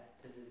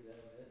right to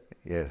deserve it.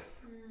 Yes.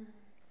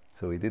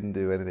 So we didn't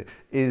do anything.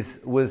 Is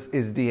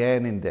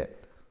Deanne in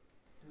debt?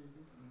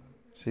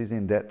 She's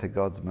in debt to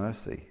God's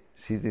mercy.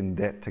 She's in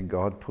debt to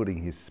God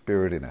putting His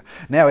Spirit in her.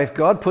 Now, if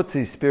God puts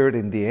His Spirit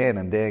in Deanne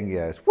and Deanne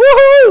goes,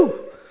 woohoo!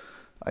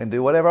 I can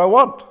do whatever I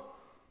want.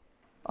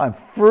 I'm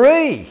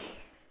free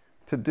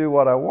to do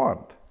what I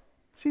want.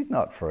 She's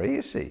not free,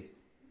 is she?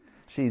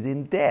 She's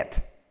in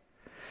debt.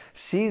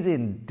 She's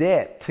in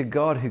debt to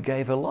God who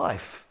gave her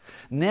life.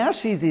 Now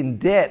she's in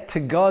debt to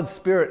God's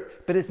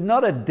Spirit, but it's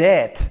not a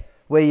debt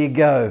where you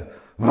go,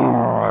 oh,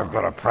 I've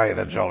got to pay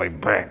the jolly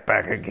bank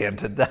back again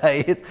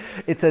today.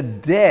 It's a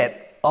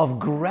debt of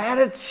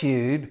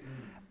gratitude,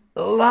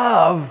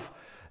 love,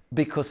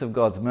 because of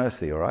God's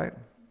mercy, all right?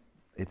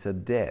 It's a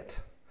debt.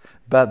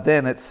 But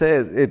then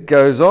it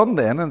goes on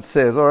then and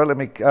says, all right, let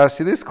me ask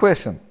you this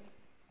question.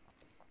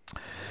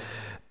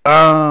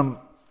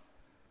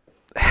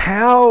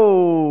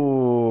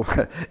 How,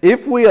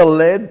 if we are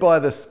led by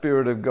the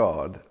Spirit of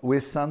God, we're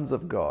sons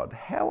of God,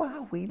 how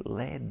are we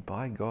led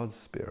by God's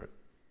Spirit?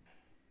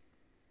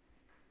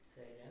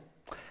 Say again.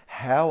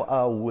 How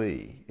are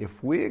we,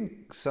 if we're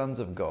sons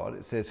of God,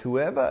 it says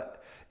whoever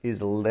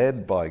is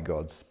led by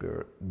God's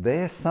Spirit,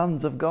 they're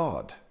sons of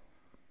God.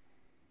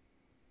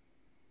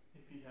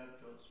 If you have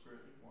God's Spirit,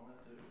 you want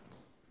to do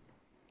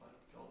like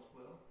God's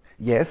will.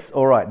 Yes,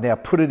 all right. Now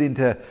put it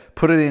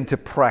into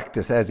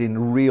practice, as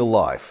in real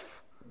life.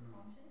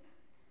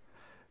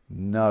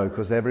 No,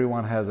 because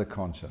everyone has a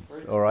conscience.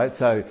 All right,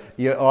 so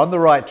you're on the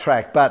right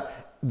track,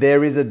 but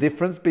there is a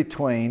difference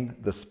between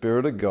the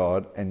Spirit of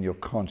God and your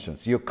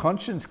conscience. Your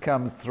conscience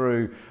comes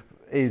through,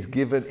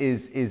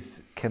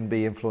 can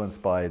be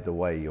influenced by the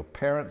way your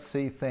parents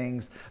see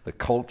things, the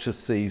culture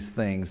sees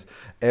things,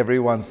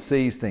 everyone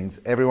sees things,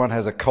 everyone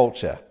has a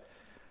culture.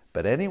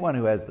 But anyone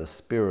who has the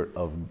Spirit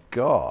of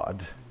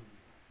God,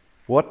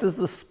 what does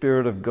the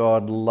Spirit of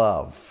God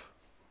love?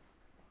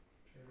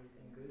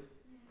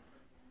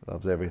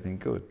 Loves everything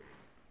good.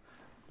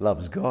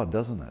 Loves God,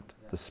 doesn't it?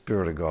 The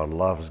Spirit of God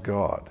loves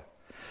God.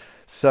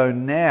 So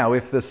now,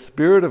 if the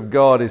Spirit of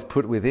God is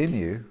put within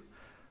you,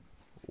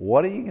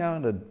 what are you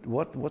going to?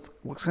 What's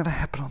going to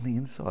happen on the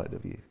inside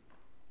of you?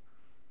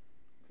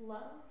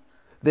 Love.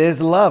 There's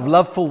love.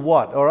 Love for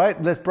what? All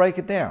right, let's break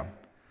it down.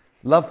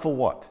 Love for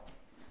what?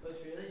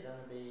 What's really going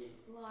to be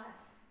Life.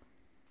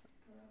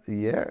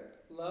 Yeah.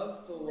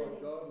 Love for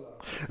what God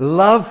loves.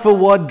 Love for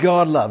what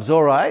God loves.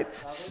 All right.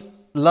 Others.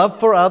 Love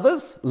for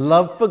others,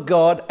 love for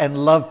God,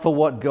 and love for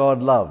what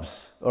God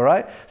loves. All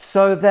right?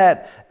 So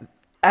that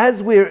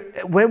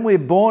when we're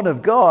born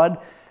of God,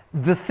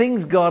 the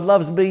things God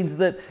loves means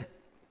that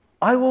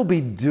I will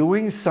be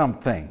doing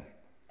something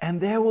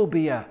and there will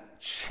be a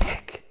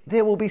check.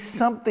 There will be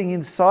something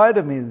inside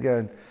of me that's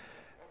going,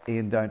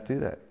 Ian, don't do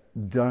that.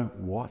 Don't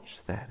watch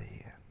that,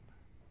 Ian.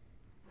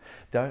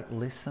 Don't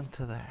listen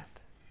to that.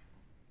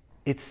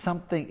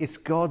 It's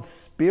God's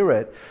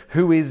Spirit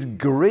who is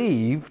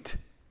grieved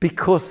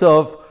because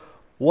of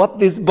what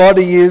this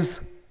body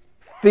is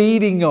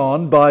feeding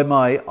on by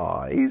my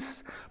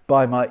eyes,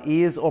 by my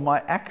ears, or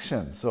my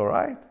actions, all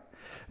right?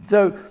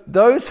 So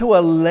those who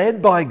are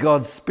led by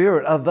God's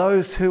Spirit are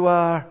those who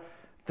are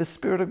the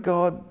Spirit of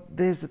God.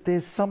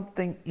 There's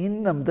something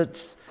in them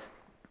that's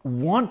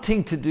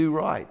wanting to do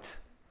right.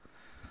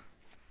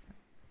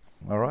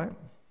 All right?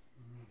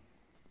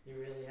 you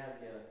really have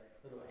your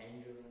little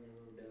angel and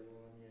your little devil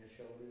on your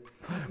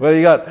shoulders. Well,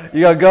 you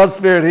got God's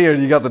Spirit here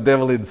and you got the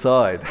devil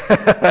inside.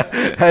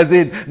 As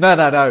in,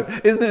 no.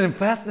 Isn't it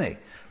fascinating?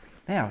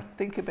 Now,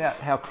 think about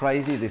how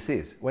crazy this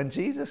is. When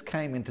Jesus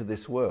came into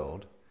this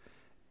world,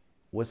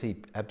 was he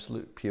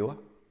absolute pure?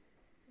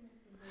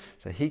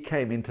 So he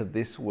came into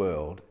this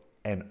world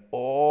and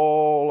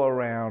all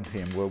around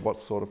him were what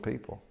sort of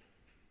people?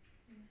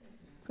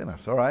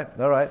 Sinners. All right.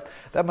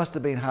 That must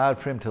have been hard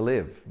for him to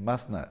live,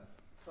 mustn't it?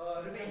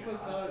 A couple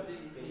of times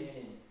he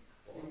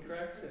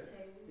cracks it.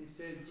 He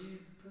said, "You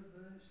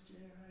perverse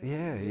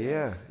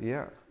generation."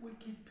 Yeah.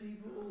 Wicked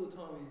people all the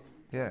time.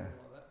 Yeah. Like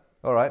that.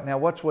 All right, now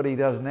watch what he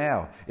does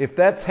now. If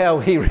that's how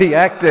he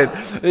reacted,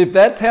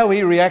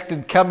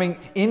 coming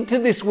into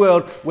this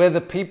world where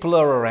the people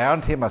are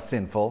around him are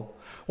sinful,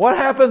 what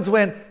happens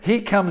when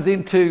he comes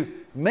into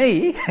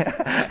me?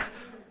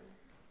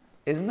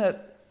 Isn't it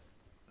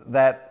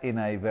that in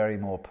a very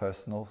more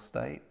personal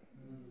state?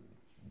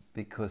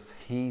 Because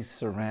he's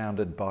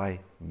surrounded by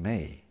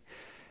me.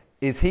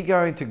 Is he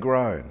going to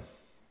groan?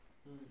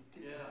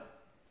 Yeah.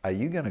 Are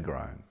you going to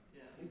groan?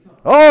 Yeah.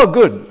 Oh,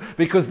 good,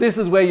 because this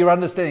is where you're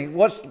understanding.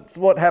 Watch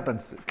what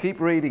happens. Keep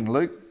reading,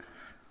 Luke.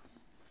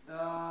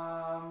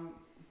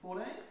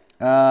 14?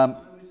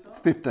 It's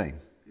 15.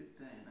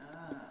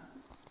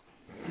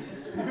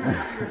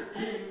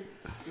 15.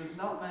 Does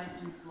not make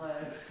you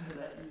slaves so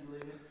that you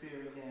live in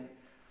fear again.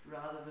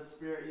 Rather, the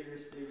Spirit you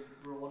received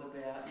brought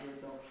about your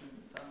adoption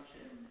to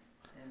sonship.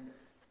 And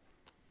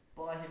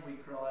by him we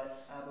cry,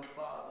 Abba,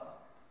 Father.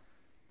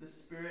 The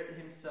Spirit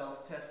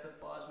himself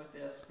testifies with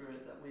our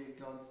spirit that we are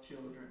God's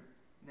children.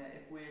 Now,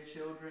 if we are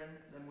children,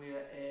 then we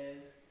are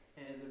heirs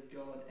of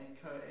God, and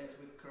co-heirs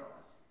with Christ.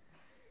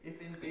 If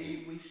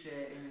indeed we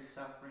share in his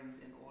sufferings,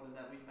 in order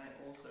that we may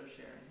also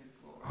share in his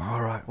glory.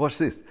 All right, watch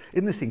this.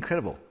 Isn't this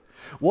incredible?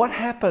 What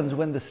happens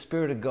when the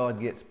Spirit of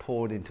God gets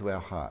poured into our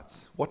hearts?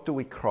 What do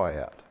we cry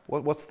out?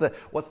 What's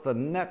the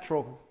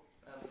natural...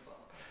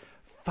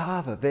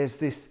 Father, there's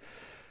this...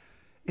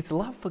 It's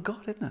love for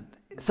God, isn't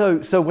it?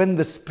 So when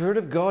the Spirit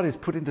of God is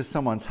put into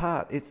someone's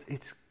heart,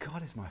 it's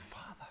God is my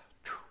Father.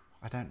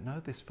 I don't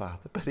know this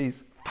Father, but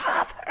he's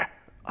Father.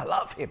 I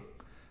love him.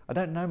 I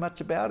don't know much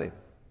about him.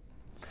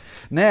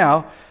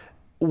 Now,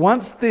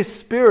 once this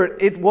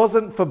Spirit, it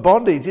wasn't for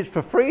bondage, it's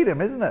for freedom,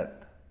 isn't it?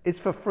 It's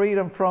for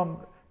freedom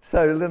from...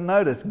 So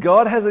notice,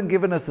 God hasn't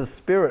given us a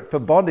spirit for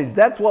bondage.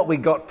 That's what we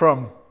got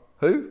from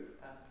who?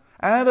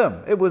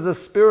 Adam. It was a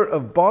spirit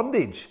of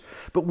bondage.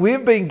 But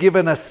we've been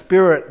given a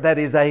spirit that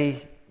is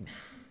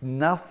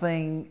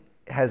nothing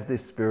has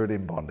this spirit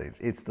in bondage.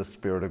 It's the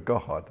Spirit of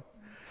God.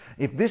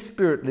 If this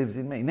spirit lives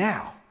in me.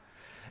 Now,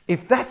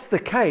 if that's the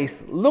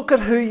case, look at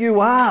who you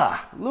are.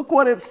 Look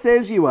what it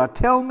says you are.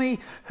 Tell me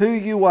who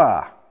you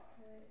are.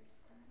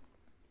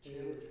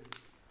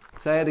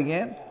 Say it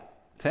again.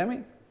 Tell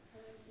me.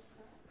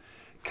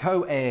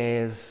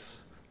 Co-heirs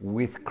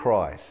with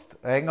Christ.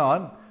 Hang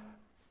on.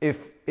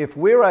 If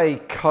we're a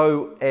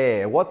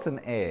co-heir, what's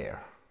an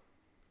heir?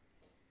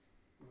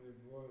 With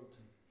royalty.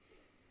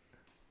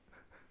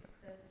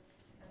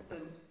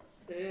 An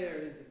heir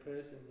is the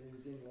person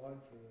who's in line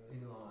for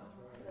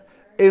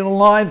the In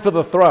line for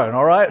the throne,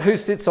 all right? Who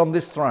sits on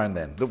this throne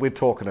then that we're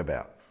talking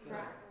about?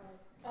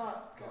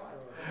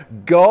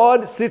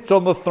 God sits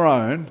on the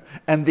throne,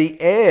 and the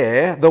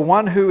heir, the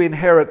one who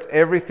inherits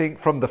everything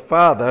from the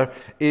Father,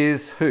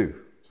 is who?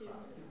 Jesus.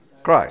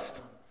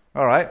 Christ.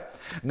 All right.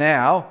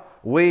 Now,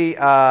 we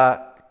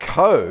are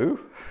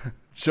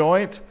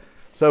co-joint,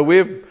 so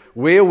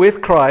we're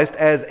with Christ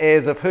as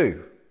heirs of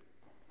who?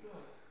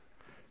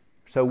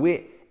 So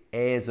we're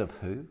heirs of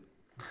who?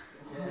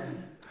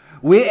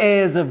 We're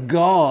heirs of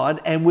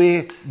God, and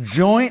we're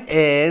joint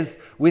heirs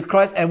with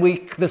Christ, and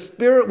the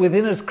Spirit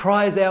within us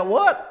cries out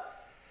what?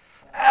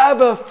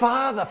 Abba,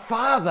 Father,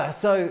 Father.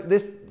 So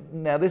this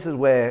is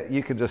where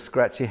you can just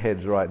scratch your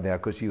heads right now,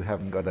 because you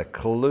haven't got a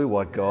clue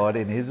what God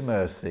in His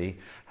mercy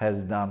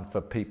has done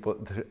for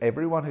people.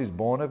 Everyone who's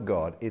born of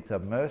God, it's a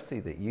mercy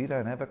that you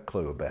don't have a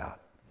clue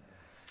about.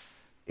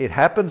 It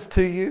happens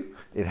to you.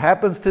 It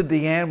happens to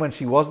Deanne when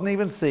she wasn't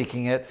even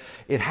seeking it.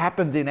 It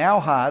happens in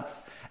our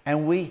hearts,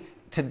 and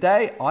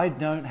today I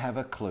don't have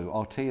a clue.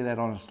 I'll tell you that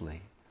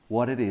honestly,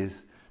 what it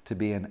is to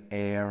be an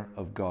heir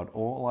of God.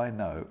 All I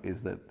know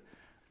is that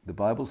the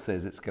Bible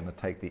says it's going to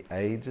take the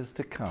ages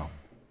to come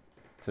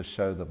to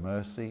show the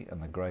mercy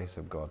and the grace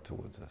of God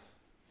towards us.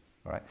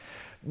 Right?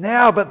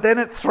 Now, but then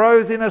it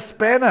throws in a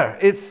spanner.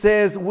 It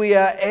says we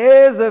are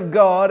heirs of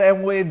God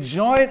and we're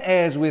joint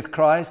heirs with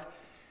Christ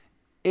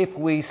if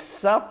we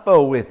suffer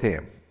with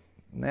Him.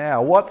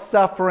 Now, what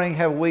suffering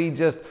have we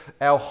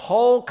our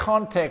whole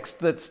context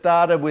that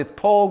started with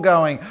Paul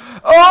going,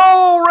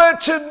 "Oh,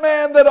 wretched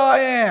man that I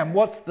am."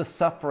 What's the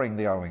suffering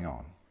going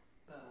on?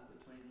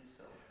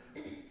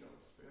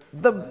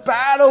 The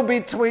battle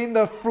between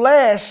the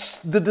flesh,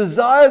 the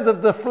desires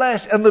of the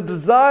flesh and the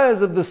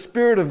desires of the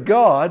Spirit of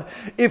God.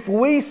 If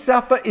we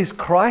suffer, is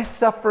Christ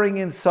suffering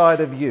inside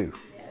of you?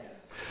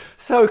 Yes.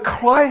 So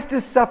Christ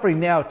is suffering.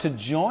 Now, to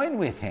join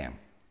with Him,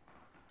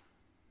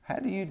 how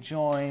do you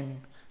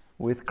join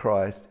with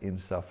Christ in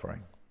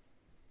suffering?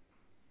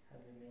 Have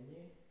a menu?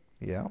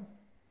 Yeah.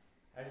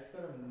 I just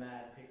got a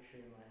mad picture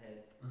in my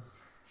head.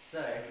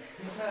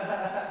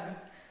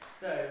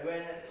 So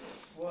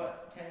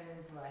what came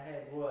into my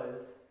head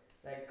was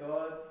that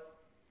God,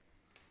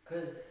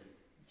 because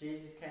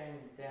Jesus came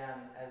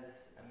down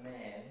as a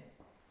man,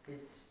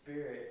 His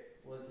Spirit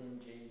was in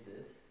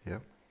Jesus.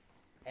 Yep.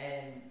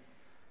 And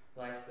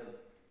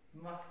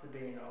must have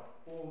been an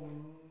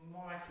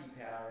almighty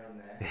power in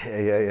there.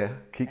 Yeah.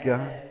 Keep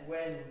going.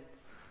 And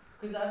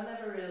because I've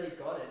never really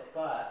got it,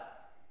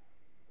 but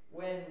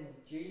when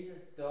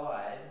Jesus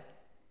died,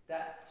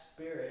 that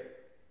Spirit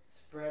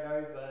spread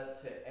over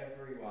to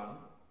everyone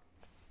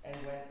and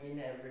went in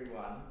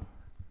everyone.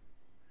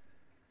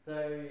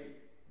 So,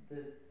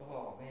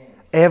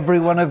 every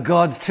one of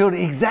God's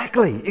children.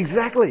 Exactly.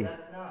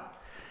 That's nuts.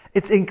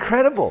 It's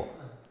incredible.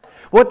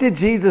 What did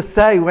Jesus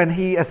say when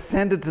He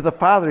ascended to the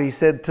Father? He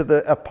said to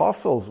the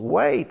apostles,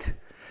 wait.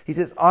 He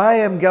says, I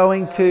am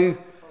going to...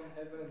 From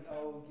heaven, I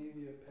will give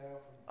you a power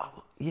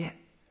from... Yeah.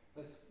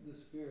 That's the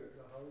Spirit,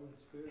 the Holy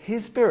Spirit.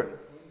 His Spirit.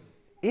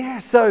 Yeah,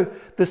 so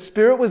the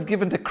Spirit was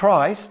given to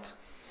Christ,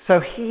 so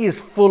He is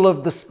full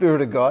of the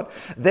Spirit of God.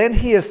 Then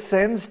He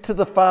ascends to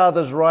the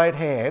Father's right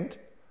hand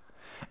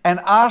and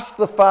asks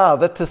the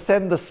Father to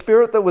send the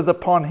Spirit that was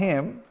upon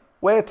Him,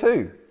 where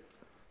to?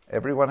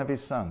 Every one of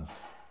His sons,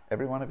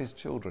 every one of His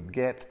children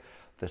get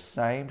the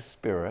same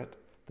Spirit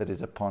that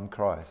is upon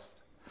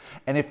Christ.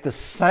 And if the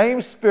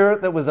same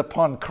Spirit that was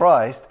upon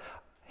Christ,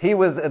 He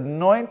was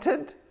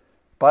anointed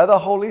by the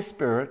Holy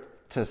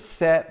Spirit to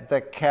set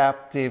the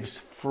captives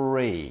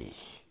free,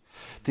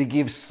 to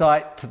give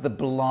sight to the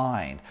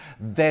blind.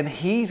 Then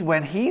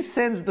when He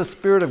sends the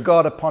Spirit of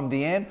God upon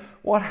Deanne,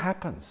 what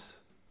happens?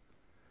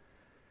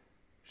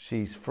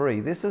 She's free.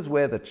 This is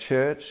where the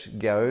church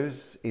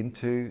goes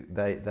into,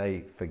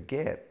 they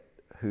forget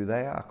who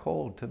they are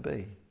called to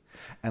be.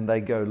 And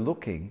they go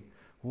looking.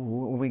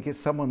 When we get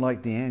someone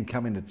like Deanne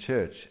coming to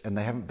church and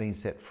they haven't been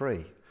set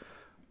free,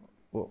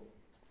 well,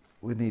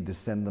 we need to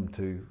send them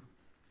to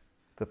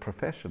the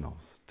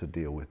professionals to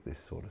deal with this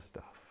sort of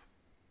stuff.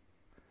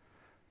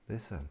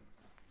 Listen,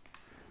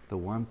 the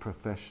one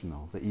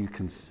professional that you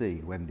can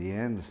see when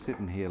Deanne was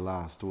sitting here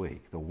last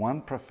week, the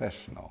one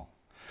professional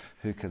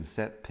who can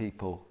set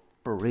people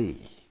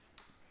free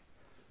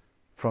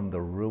from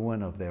the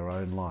ruin of their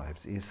own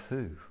lives is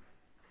who?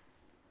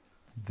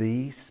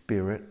 The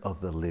Spirit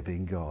of the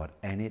living God.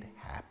 And it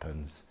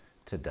happens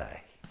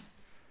today.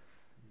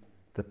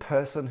 The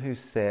person who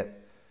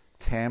set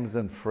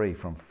Tamsin free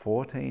from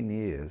 14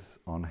 years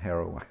on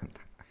heroin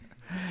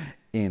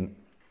in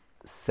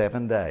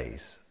 7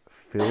 days,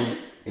 filled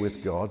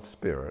with God's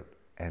Spirit,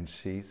 and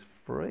she's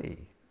free.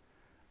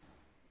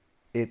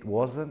 It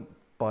wasn't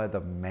by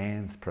the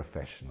man's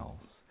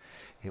professionals.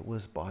 It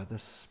was by the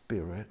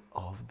Spirit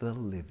of the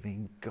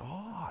living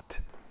God.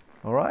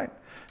 All right?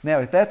 Now,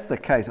 if that's the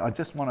case, I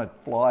just want to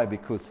fly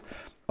because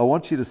I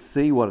want you to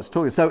see what it's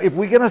talking. So if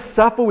we're going to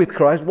suffer with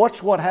Christ,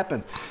 watch what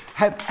happens.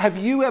 Have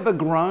you ever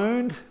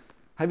groaned?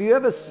 Have you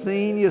ever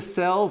seen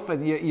yourself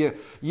and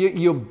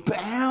you're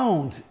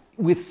bound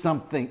with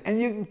something and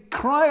you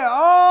cry,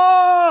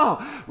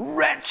 oh,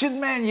 wretched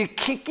man, you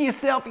kick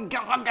yourself and go,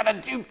 I'm going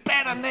to do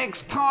better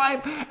next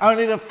time,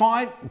 only to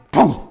find,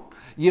 boom,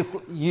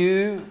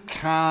 you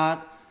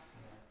can't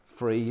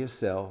free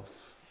yourself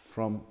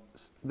from.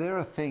 There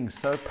are things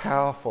so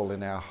powerful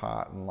in our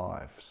heart and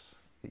lives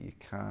that you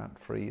can't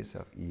free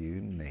yourself.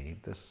 You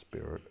need the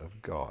Spirit of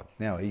God.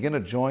 Now, are you going to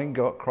join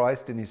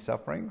Christ in his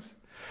sufferings?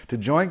 To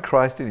join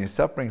Christ in his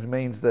sufferings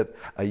means that,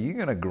 are you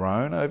going to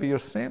groan over your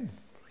sin?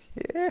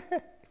 Yeah.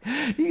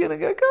 You're going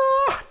to go,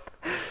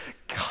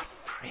 God,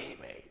 free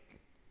me.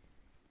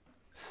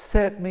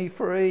 Set me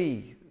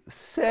free.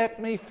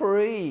 Set me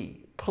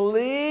free.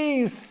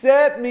 Please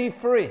set me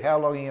free. How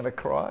long are you going to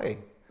cry?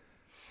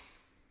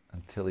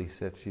 Until he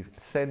sets you,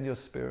 send your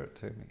Spirit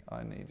to me.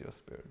 I need your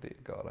Spirit, dear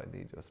God, I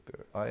need your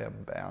Spirit. I am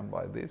bound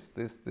by this,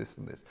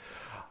 and this.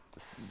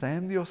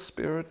 Send your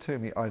Spirit to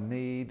me. I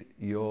need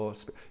your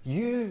Spirit.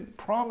 You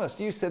promised,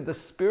 you said, the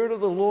Spirit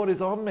of the Lord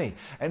is on me,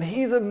 and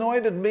he's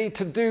anointed me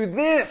to do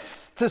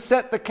this, to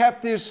set the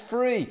captives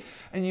free.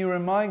 And you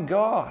remind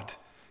God,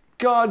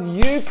 God,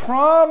 you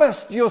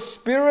promised your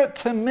Spirit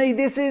to me.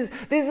 This is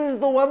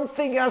the one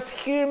thing us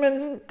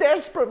humans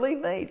desperately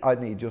need. I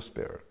need your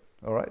Spirit.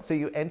 All right, so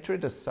you enter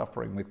into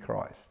suffering with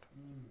Christ.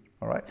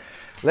 All right,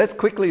 let's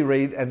quickly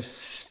read and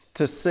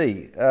to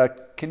see.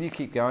 Can you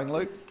keep going,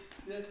 Luke?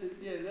 That's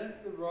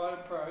the right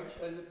approach,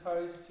 as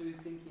opposed to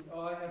thinking,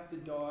 I have to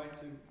die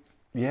to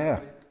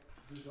my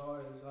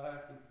desires. I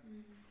have to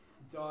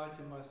die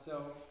to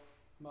myself,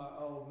 my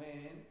old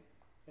man,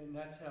 and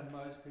that's how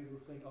most people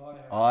think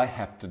I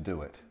have to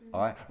do it.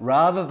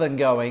 Rather than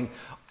going,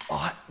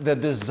 the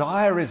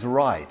desire is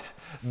right,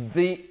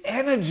 the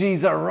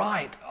energies are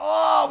right.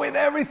 Oh, with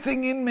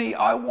everything in me,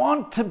 I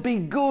want to be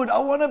good. I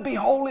want to be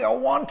holy. I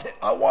want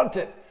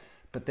it.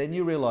 But then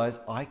you realize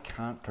I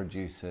can't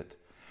produce it.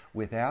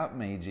 Without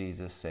me,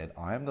 Jesus said,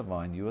 I am the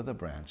vine, you are the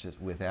branches.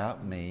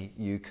 Without me,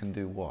 you can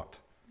do what?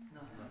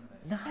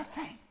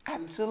 Nothing.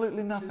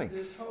 Absolutely nothing.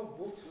 There's whole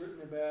books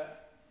written about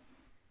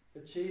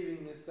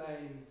achieving the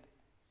same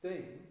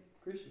thing,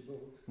 Christian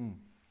books,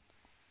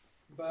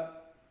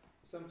 but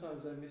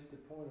sometimes they miss the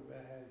point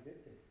about how to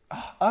get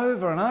there.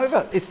 Over and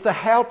over. It's the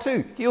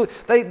how-to.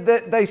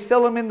 They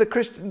sell them in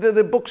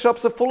the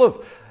bookshops are full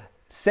of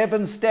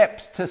 7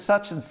 steps to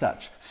such and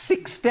such,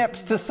 6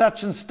 steps to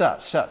such and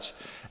such.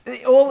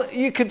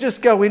 You could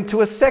just go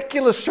into a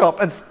secular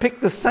shop and pick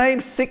the same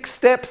 6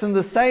 steps and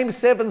the same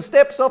 7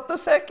 steps off the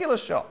secular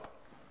shop.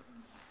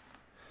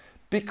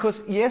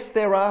 Because yes,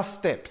 there are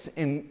steps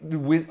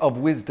of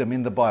wisdom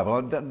in the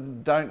Bible.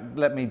 Don't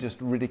let me just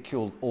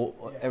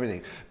ridicule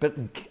everything. But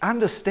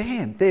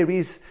understand,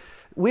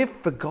 we've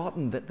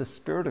forgotten that the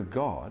Spirit of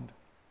God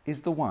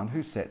is the one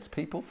who sets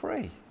people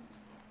free.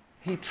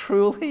 He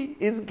truly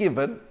is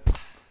given.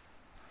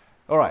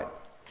 All right.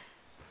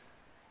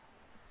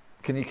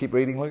 Can you keep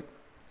reading, Luke?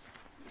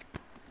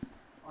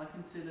 I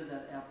consider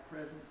that our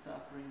present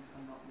sufferings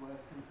are not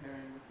worth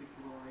comparing with the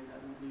glory that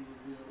will be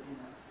revealed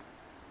in us.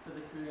 For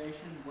the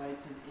creation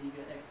waits in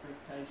eager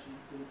expectation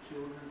for the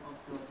children of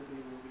God to be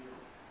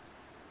revealed.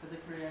 For the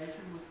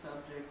creation was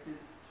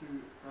subjected to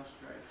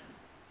frustration,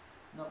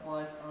 not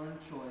by its own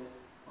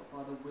choice, but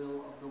by the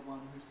will of the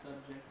one who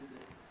subjected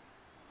it,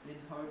 in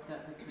hope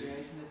that the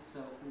creation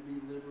itself will be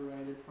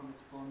liberated from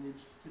its bondage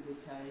to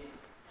decay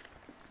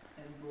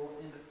and brought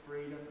into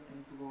freedom and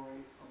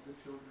glory of the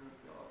children of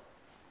God.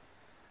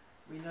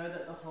 We know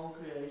that the whole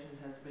creation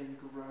has been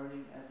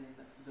groaning as in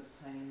the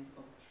pains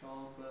of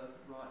childbirth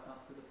right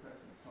up to the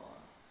present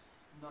time.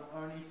 Not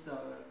only so,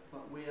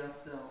 but we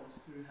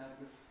ourselves who have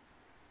the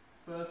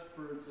first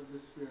fruits of the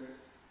Spirit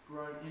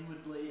groan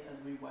inwardly as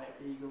we wait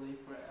eagerly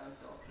for our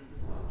adoption to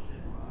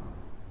sonship,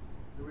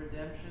 the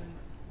redemption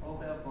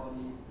of our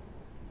bodies.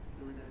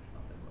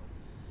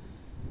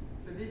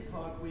 For this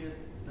hope we are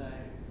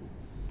saved,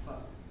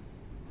 but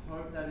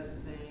hope that is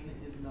seen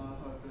is no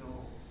hope at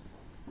all.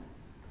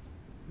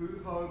 Who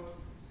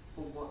hopes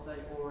for what they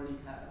already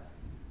have?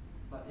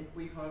 But if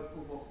we hope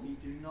for what we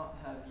do not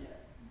have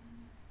yet,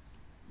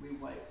 we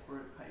wait for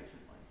it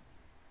patiently.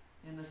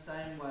 In the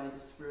same way, the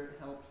Spirit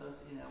helps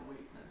us in our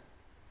weakness.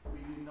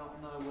 We do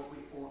not know what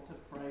we ought to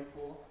pray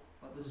for,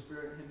 but the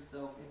Spirit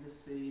himself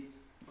intercedes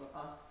for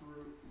us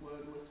through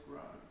wordless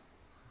groans.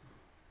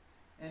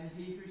 And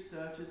he who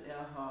searches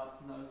our hearts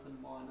knows the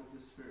mind of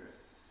the Spirit,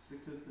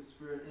 because the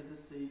Spirit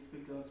intercedes for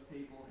God's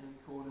people in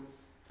accordance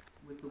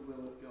with the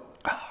will of God.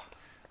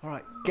 All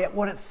right, get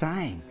what it's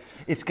saying.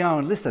 It's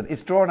going, listen,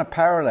 it's drawing a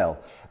parallel.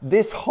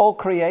 This whole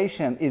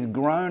creation is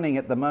groaning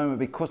at the moment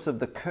because of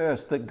the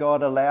curse that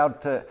God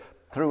allowed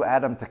through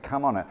Adam to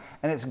come on it.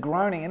 And it's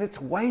groaning and it's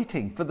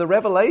waiting for the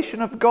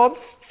revelation of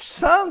God's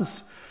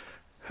sons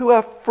who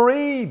are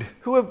freed,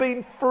 who have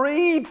been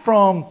freed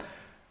from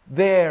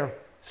their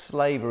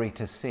slavery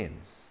to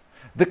sins.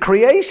 The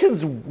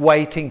creation's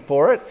waiting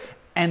for it.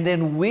 And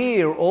then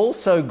we're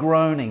also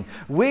groaning.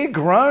 We're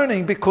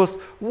groaning because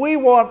we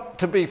want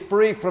to be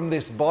free from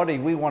this body.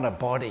 We want a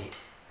body.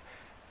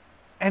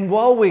 And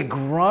while we're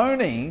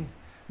groaning,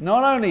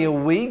 not only are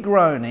we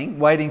groaning,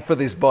 waiting for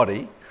this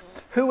body,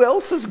 who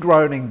else is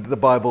groaning, the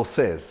Bible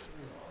says?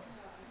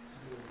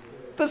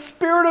 The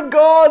Spirit of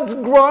God's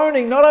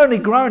groaning, not only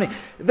groaning.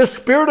 The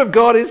Spirit of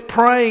God is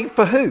praying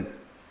for who?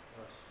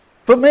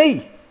 For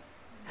me.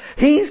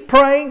 He's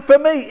praying for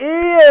me.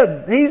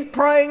 Ian, he's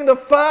praying the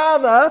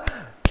Father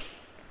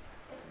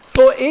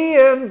for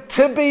Ian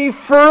to be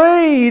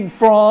freed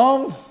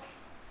from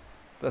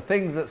the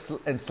things that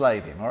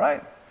enslave him, all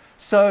right?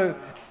 So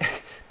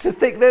to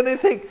think,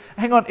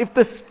 hang on, if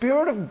the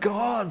Spirit of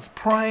God's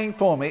praying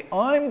for me,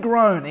 I'm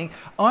groaning,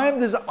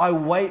 I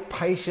wait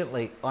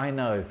patiently. I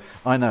know.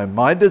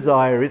 My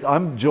desire is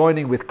I'm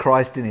joining with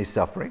Christ in his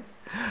sufferings.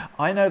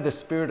 I know the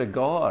Spirit of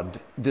God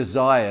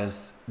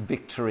desires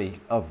victory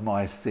of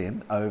my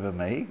sin over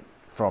me,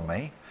 from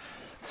me.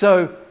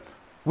 So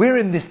we're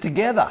in this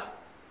together.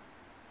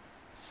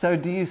 So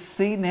do you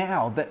see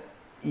now that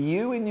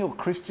you in your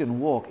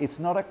Christian walk, it's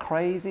not a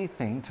crazy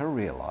thing to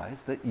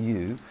realize that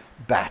you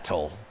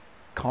battle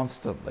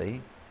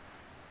constantly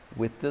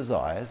with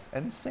desires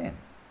and sin?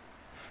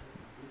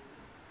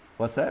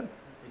 What's that?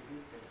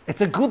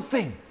 It's a good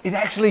thing.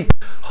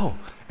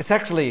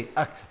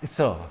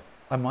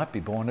 I might be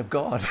born of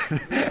God.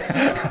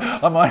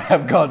 I might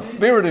have God's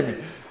Spirit in me.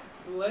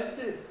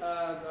 Blessed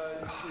are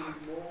those who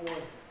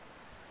mourn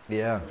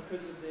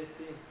because of their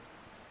sin.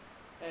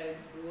 And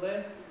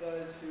blessed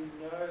those who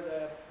know they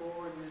are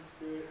poor in the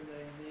Spirit and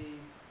they need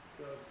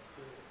God's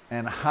Spirit.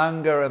 And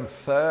hunger and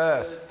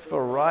thirst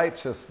for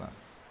righteousness.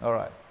 All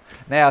right.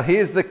 Now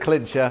here's the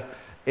clincher.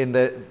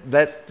 You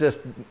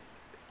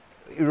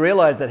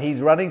realize that he's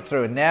running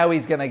through and now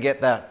he's going to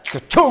get that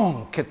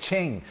ka-chung,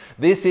 ka-ching.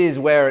 This is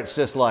where it's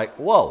just like,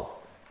 whoa.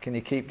 Can you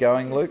keep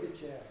going, Luke?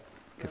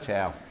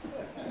 Ka-chow. And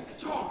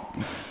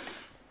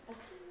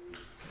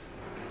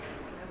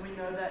we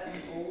know that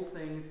in all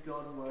things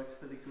God works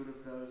for the good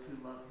of those who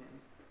love him,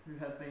 who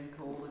have been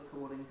called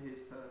according to his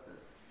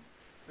purpose.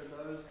 For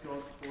those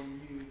God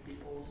foreknew, he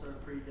also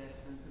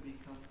predestined to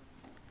become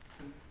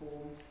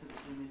conformed to the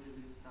image of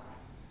his Son,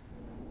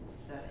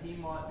 that he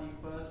might be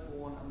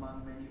firstborn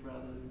among many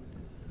brothers and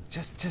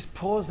sisters. Just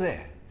pause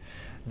there.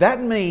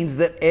 That means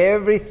that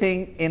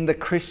everything in the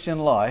Christian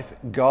life,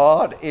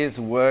 God is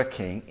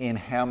working in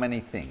how many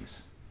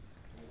things?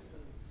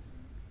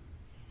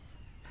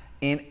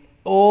 In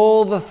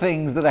all the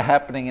things that are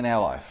happening in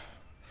our life.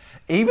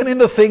 Even in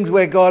the things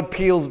where God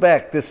peels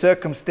back, the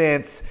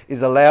circumstance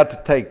is allowed to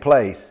take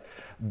place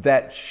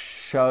that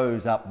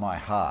shows up my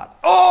heart.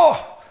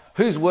 Oh!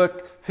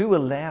 Who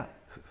allowed?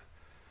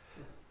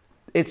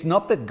 It's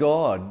not that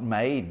God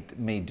made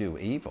me do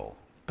evil,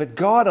 but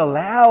God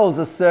allows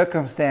a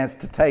circumstance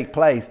to take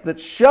place that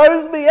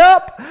shows me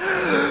up.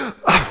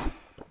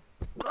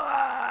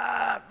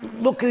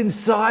 Look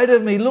inside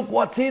of me. Look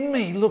what's in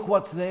me. Look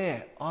what's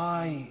there.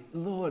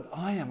 Lord,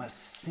 I am a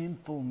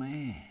sinful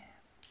man.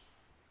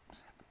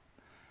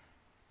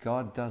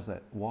 God does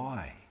that.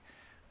 Why?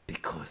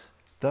 Because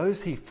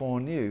those he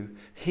foreknew,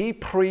 he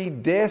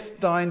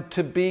predestined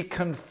to be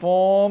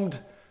conformed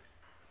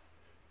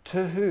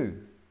to who?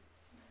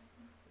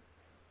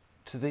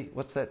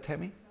 What's that,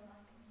 Tammy?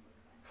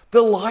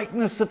 The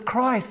likeness of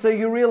Christ. So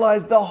you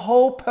realize the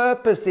whole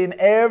purpose in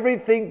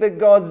everything that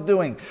God's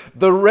doing,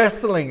 the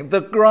wrestling, the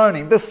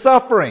groaning, the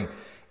suffering,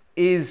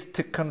 is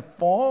to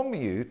conform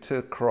you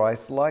to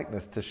Christ's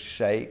likeness, to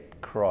shape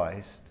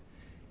Christ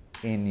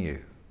in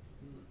you.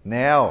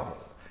 Now,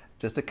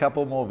 just a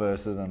couple more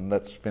verses and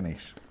let's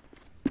finish.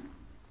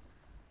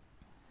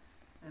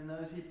 And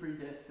those he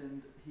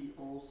predestined, he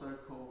also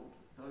called.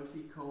 Those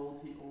he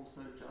called, he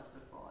also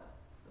justified.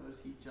 Those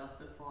he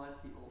justified,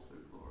 he also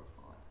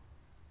glorified.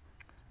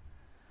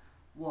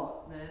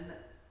 What then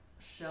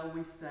shall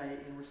we say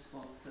in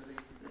response to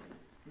these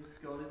things?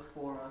 If God is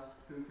for us,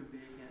 who could be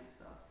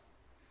against us?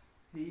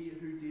 He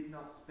who did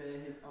not spare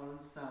his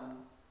own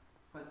Son,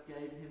 but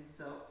gave him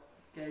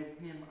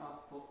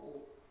up for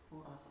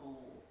us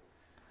all.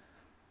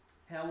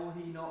 How will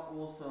he not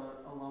also,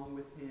 along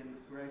with him,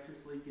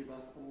 graciously give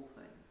us all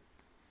things?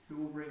 Who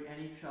will bring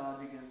any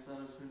charge against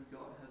those whom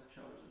God has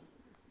chosen?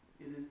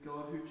 It is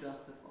God who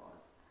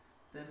justifies.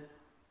 Then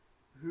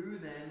who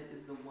then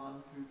is the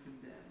one who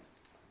condemns?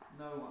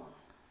 No one.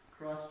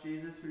 Christ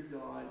Jesus, who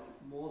died,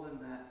 more than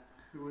that,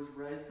 who was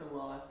raised to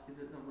life, is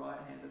at the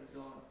right hand of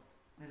God,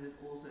 and is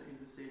also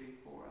interceding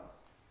for us.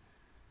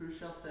 Who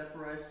shall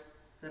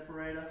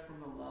separate us from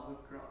the love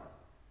of Christ?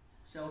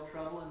 Shall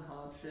trouble and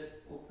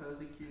hardship, or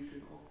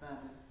persecution, or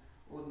famine,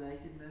 or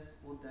nakedness,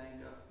 or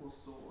danger, or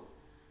sword.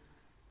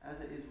 As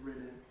it is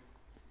written,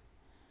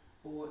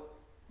 for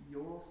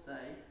your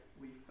sake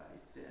we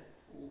face death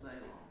all day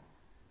long.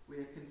 We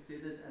are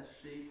considered as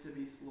sheep to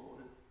be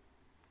slaughtered.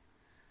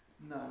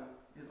 No,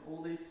 in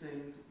all these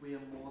things we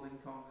are more than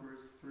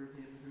conquerors through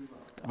him who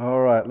loved us.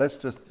 All right,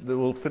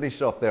 we'll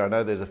finish off there. I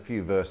know there's a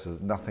few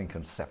verses. Nothing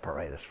can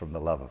separate us from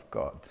the love of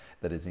God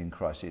that is in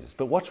Christ Jesus.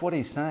 But watch what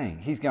he's saying.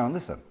 He's going,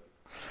 listen.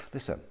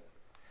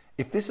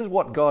 If this is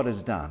what God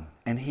has done,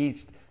 and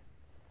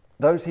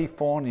those he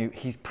foreknew,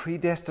 he's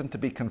predestined to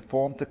be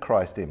conformed to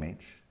Christ's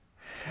image.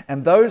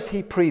 And those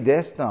he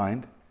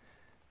predestined,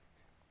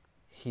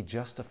 he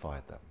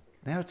justified them.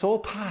 Now it's all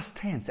past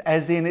tense,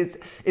 as in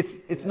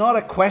it's not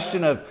a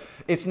question of,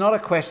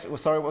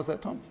 sorry, what was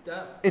that, Tom? It's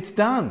done. It's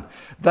done.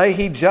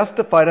 He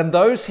justified, and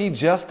those he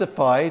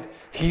justified,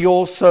 he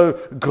also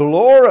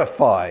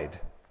glorified.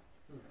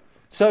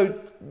 So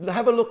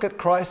have a look at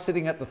Christ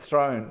sitting at the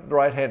throne,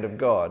 right hand of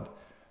God.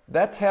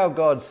 That's how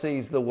God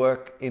sees the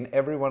work in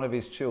every one of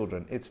his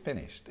children. It's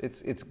finished.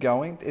 It's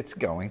going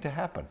to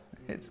happen.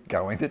 It's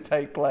going to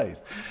take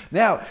place.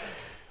 Now,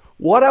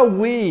 what are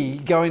we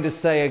going to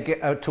say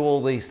to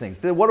all these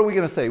things? What are we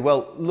going to say?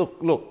 Well,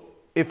 look.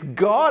 If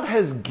God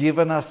has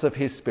given us of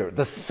his Spirit,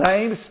 the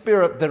same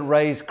Spirit that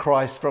raised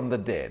Christ from the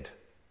dead,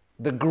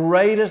 the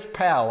greatest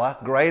power,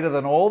 greater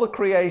than all the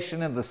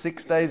creation in the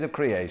 6 days of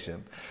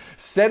creation,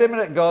 set him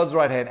at God's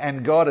right hand,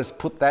 and God has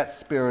put that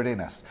Spirit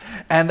in us.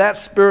 And that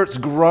Spirit's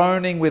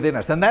groaning within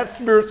us, and that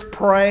Spirit's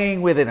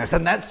praying within us,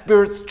 and that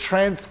Spirit's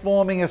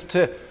transforming us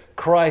to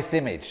Christ's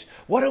image.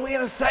 What are we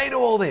going to say to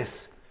all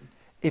this?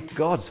 If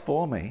God's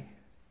for me,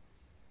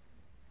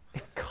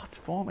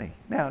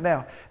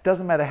 Now, it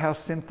doesn't matter how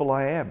sinful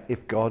I am,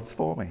 if God's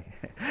for me.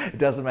 It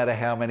doesn't matter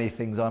how many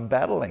things I'm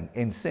battling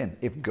in sin.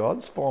 If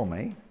God's for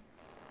me,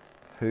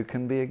 who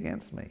can be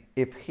against me?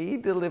 If he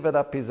delivered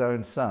up his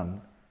own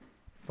Son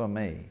for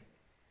me,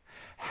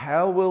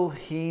 how will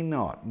he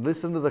not,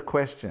 listen to the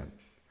question,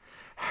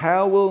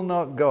 how will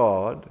not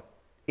God,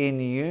 in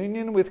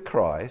union with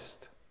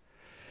Christ,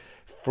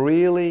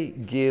 freely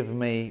give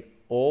me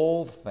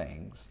all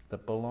things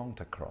that belong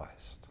to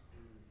Christ?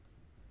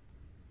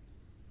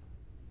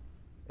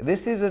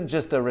 This isn't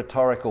just a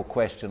rhetorical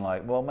question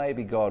like, well,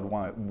 maybe God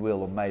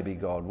will or maybe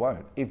God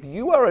won't. If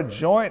you are a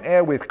joint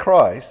heir with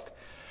Christ,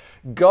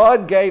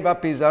 God gave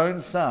up his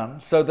own Son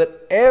so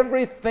that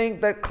everything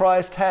that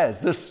Christ has,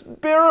 the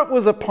Spirit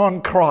was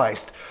upon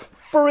Christ,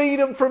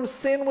 freedom from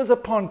sin was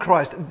upon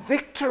Christ,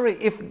 victory.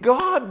 If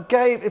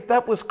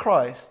that was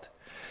Christ,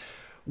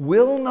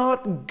 will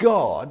not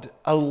God,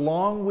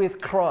 along with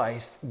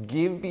Christ,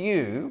 give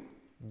you,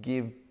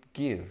 give.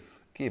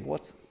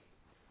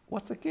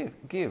 What's a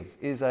gift? Give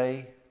is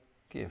a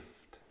gift.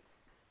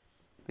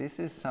 This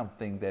is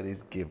something that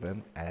is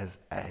given as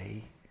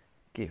a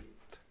gift.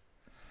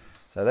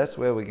 So that's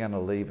where we're going to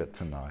leave it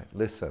tonight.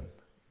 Listen,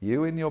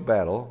 you in your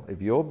battle,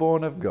 if you're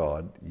born of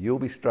God, you'll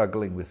be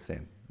struggling with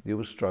sin. You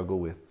will struggle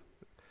with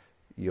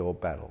your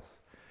battles.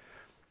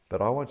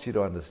 But I want you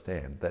to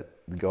understand that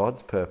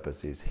God's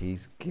purpose is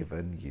he's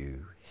given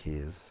you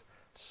his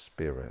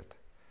Spirit.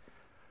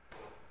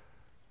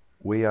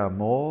 We are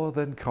more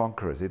than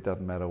conquerors. It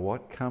doesn't matter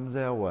what comes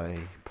our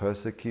way.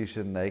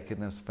 Persecution,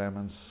 nakedness,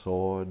 famine,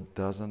 sword.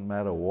 Doesn't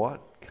matter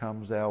what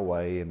comes our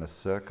way in the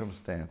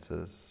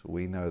circumstances.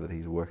 We know that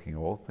he's working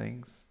all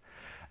things.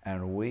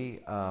 And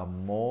we are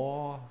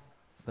more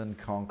than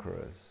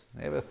conquerors.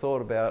 Ever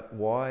thought about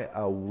why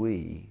are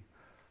we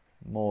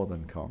more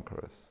than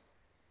conquerors?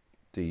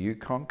 Do you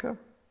conquer?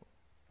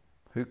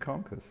 Who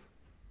conquers?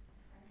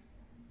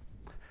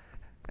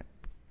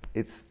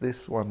 It's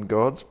this one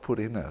God's put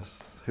in us,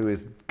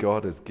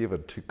 God has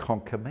given to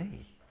conquer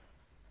me.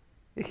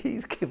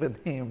 He's given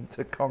him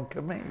to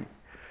conquer me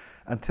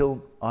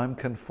until I'm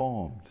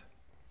conformed.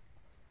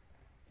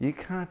 You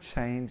can't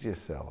change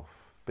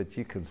yourself, but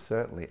you can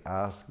certainly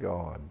ask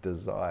God,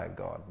 desire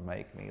God,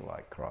 make me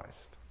like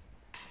Christ.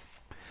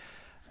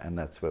 And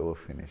that's where we'll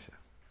finish it.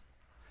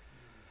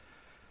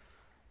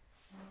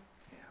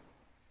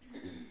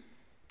 Yeah.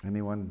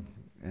 Anyone,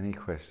 any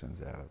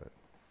questions out of it?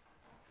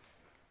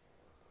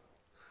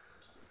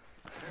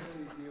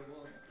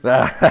 When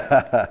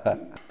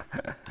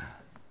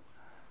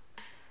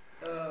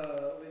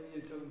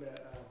you're talking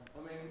about,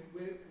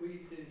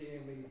 we sit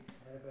here and we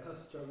have our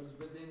struggles,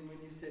 but then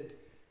when you said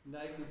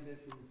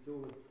nakedness and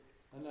sword,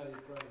 I know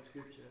you're quoting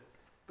scripture,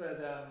 but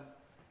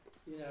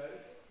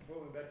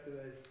brought me back to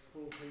those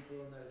poor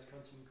people in those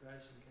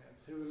concentration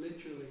camps who were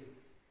literally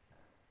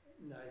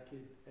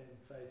naked and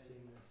facing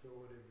the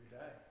sword every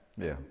day.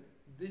 Yeah. And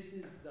this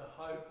is the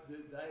hope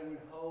that they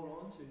would hold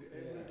on to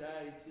every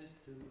day,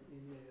 just in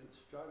their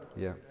struggle.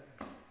 Yeah. Every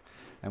day.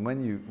 And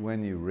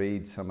when you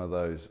read some of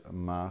those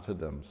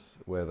martyrdoms,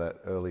 where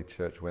that early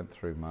church went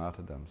through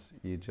martyrdoms,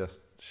 you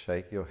just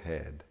shake your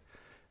head.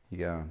 You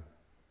go,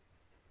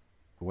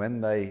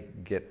 when they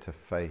get to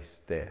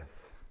face death,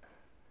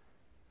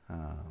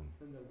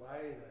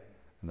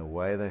 And the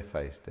way they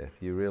face death,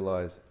 you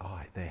realise,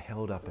 they're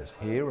held up as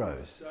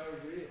heroes. So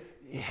real.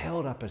 you're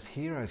held up as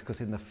heroes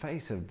because in the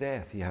face of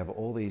death you have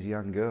all these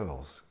young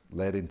girls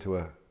led into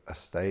a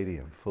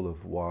stadium full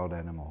of wild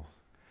animals,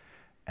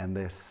 and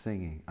they're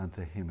singing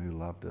unto him who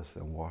loved us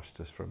and washed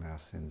us from our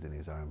sins in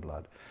his own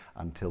blood,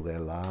 until their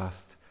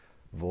last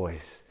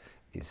voice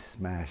is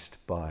smashed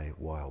by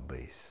wild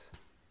beasts.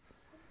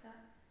 What's that?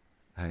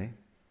 Hey?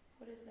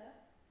 What is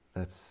that?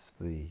 That's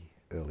the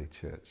early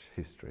church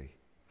history.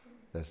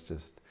 That's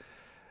just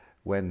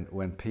when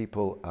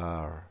people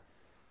are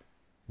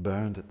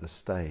burned at the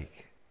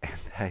stake and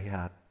they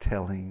are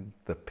telling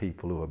the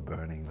people who are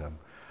burning them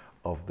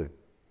of the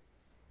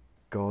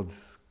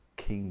God's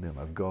kingdom,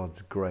 of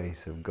God's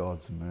grace, of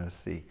God's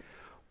mercy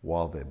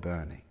while they're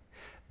burning.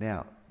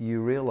 Now,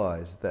 you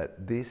realize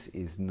that this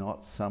is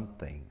not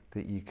something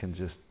that you can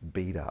just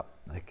beat up.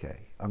 Okay,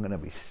 I'm going to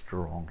be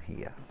strong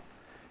here.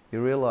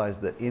 You realize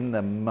that in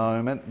the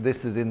moment,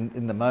 this is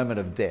in the moment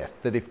of death,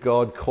 that if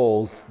God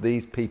calls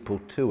these people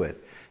to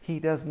it, he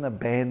doesn't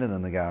abandon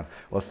them. They're going,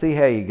 well, see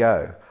how you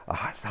go.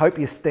 I hope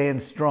you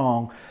stand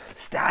strong.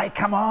 Stay,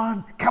 come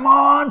on,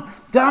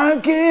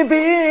 don't give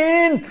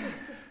in.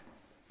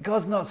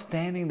 God's not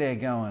standing there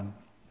going,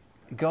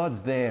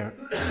 God's there.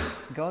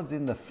 God's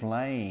in the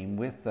flame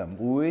with them,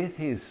 with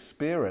his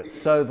Spirit,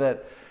 so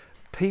that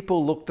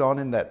people looked on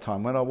in that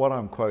time. What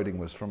I'm quoting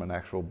was from an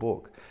actual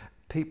book.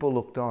 People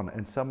looked on,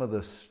 and some of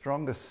the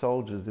strongest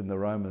soldiers in the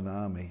Roman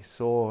army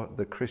saw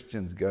the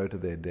Christians go to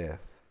their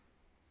death.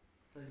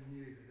 They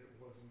knew that it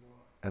wasn't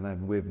right. And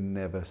then we've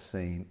never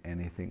seen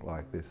anything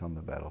like this on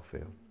the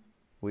battlefield.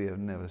 We have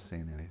never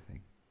seen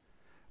anything.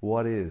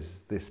 What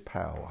is this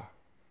power?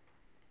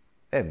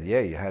 And yeah,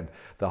 you had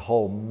the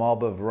whole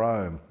mob of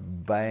Rome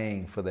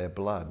baying for their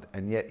blood,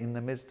 and yet in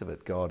the midst of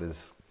it,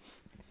 God's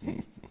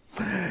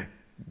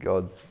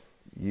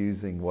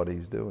using what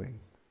he's doing.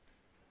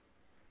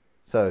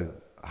 So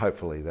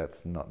hopefully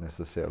that's not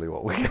necessarily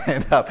what we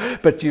end up,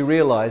 but you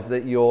realise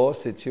that your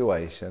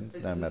situations,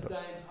 It's no matter, the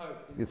same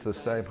hope. it's the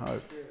same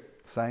hope,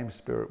 Spirit. same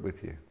Spirit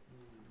with you.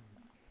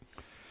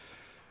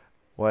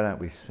 Why don't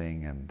we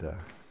sing, and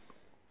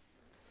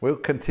we'll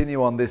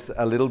continue on this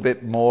a little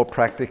bit more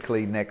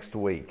practically next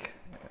week.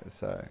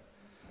 So,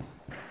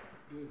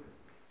 Good.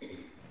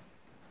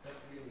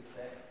 That's really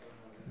sad.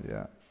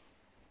 yeah.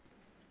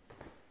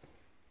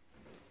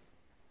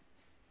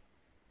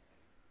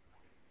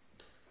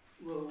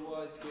 Well,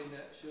 while it's getting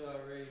that, should I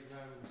read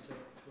Romans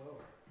chapter 12?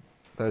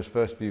 Those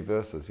first few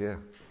verses, yeah.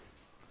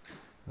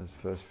 Those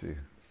first few.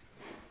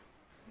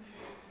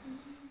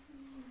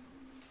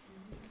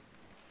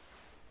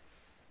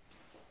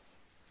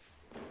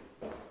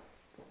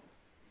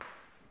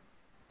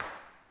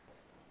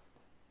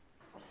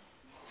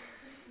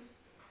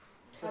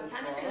 So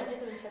Tanya's going to do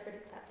some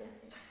interpretive tap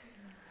dancing.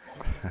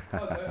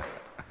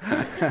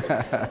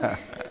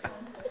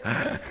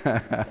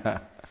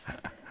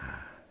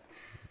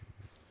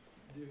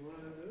 Do you want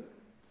to do it?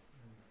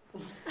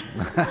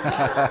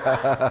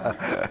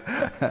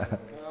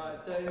 Alright,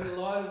 so in the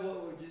light of what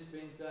we've just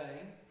been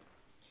saying,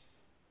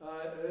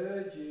 I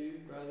urge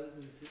you, brothers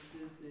and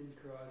sisters in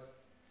Christ,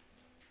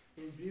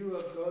 in view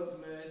of God's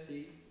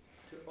mercy,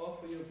 to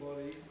offer your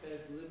bodies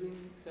as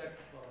living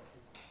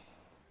sacrifices,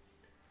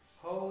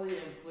 holy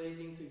and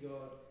pleasing to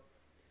God.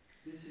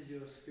 This is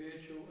your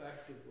spiritual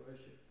act of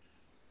worship.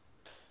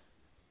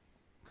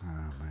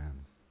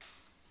 Amen.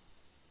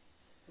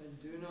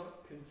 And do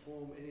not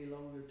conform any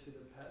longer to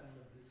the pattern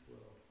of this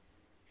world,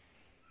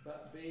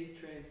 but be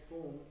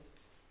transformed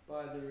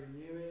by the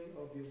renewing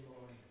of your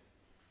mind.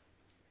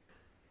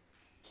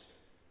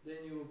 Then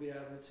you will be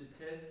able to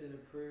test and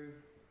approve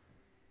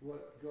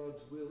what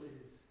God's will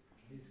is,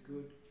 his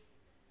good,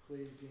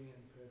 pleasing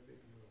and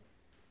perfect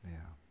will.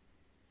 Yeah.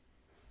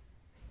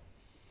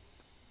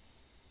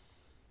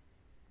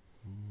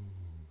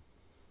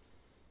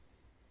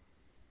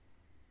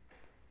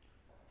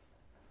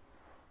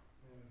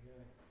 There we go.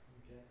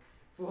 Okay.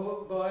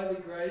 For by the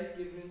grace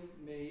given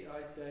me,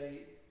 I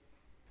say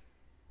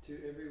to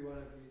every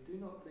one of you, do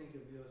not think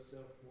of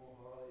yourself more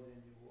highly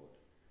than you ought,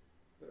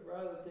 but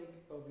rather think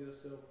of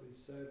yourself with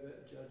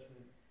sober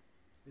judgment,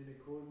 in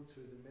accordance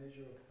with the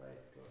measure of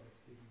faith God has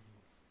given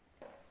you.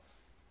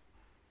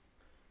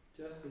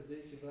 Just as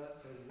each of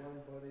us has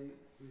one body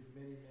with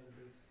many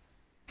members,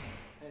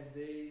 and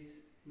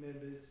these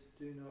members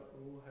do not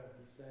all have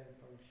the same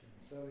function,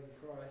 so in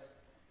Christ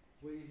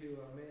we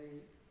who are many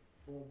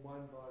form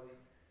one body,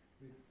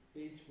 with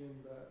each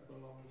member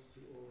belongs to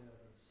all the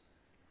others.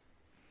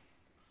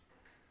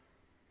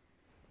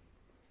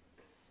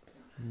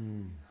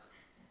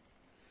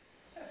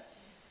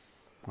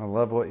 I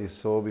love what you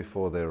saw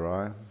before there,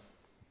 Ryan.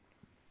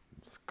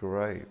 It's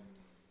great.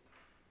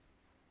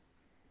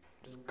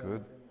 It's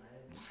good.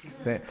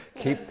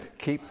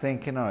 Keep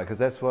thinking on it, because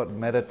that's what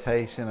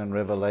meditation and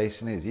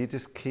revelation is. You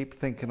just keep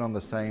thinking on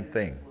the same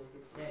thing.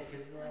 Yeah,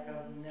 because like I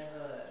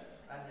never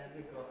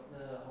got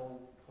the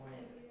whole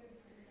point.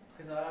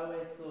 Because I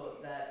always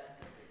thought that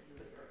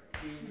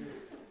Jesus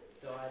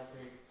died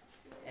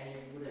and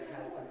he would have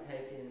had to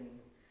take in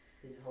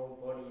his whole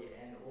body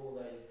and all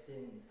those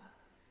sins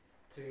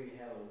to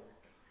hell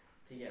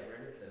to get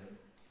rid of them.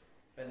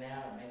 But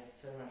now it makes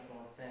so much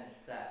more sense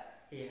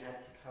that he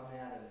had to come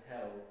out of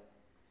hell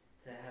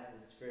to have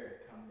the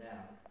Spirit come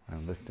down.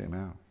 And lift him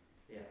out.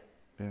 Yeah.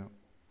 Yeah.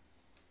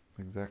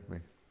 Exactly.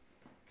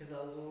 Because I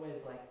was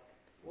always like,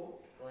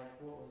 what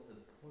was the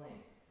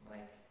point?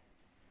 Like,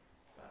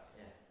 but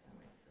yeah, that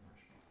makes so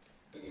much more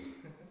sense.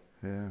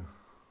 Yeah.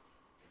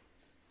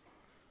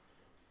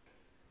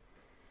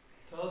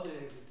 Told you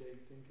he was a deep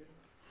thinker.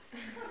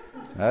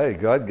 Hey,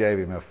 God gave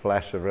him a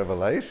flash of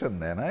revelation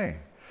then, eh? Yeah.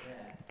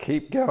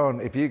 Keep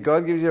going. If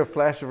God gives you a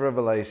flash of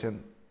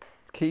revelation,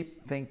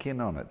 keep thinking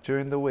on it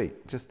during the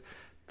week. Just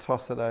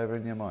toss it over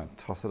in your mind.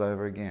 Toss it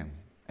over again.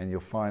 And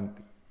you'll find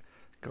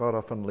God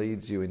often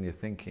leads you in your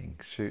thinking,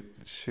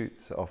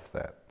 shoots off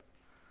that.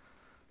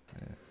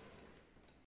 Yeah.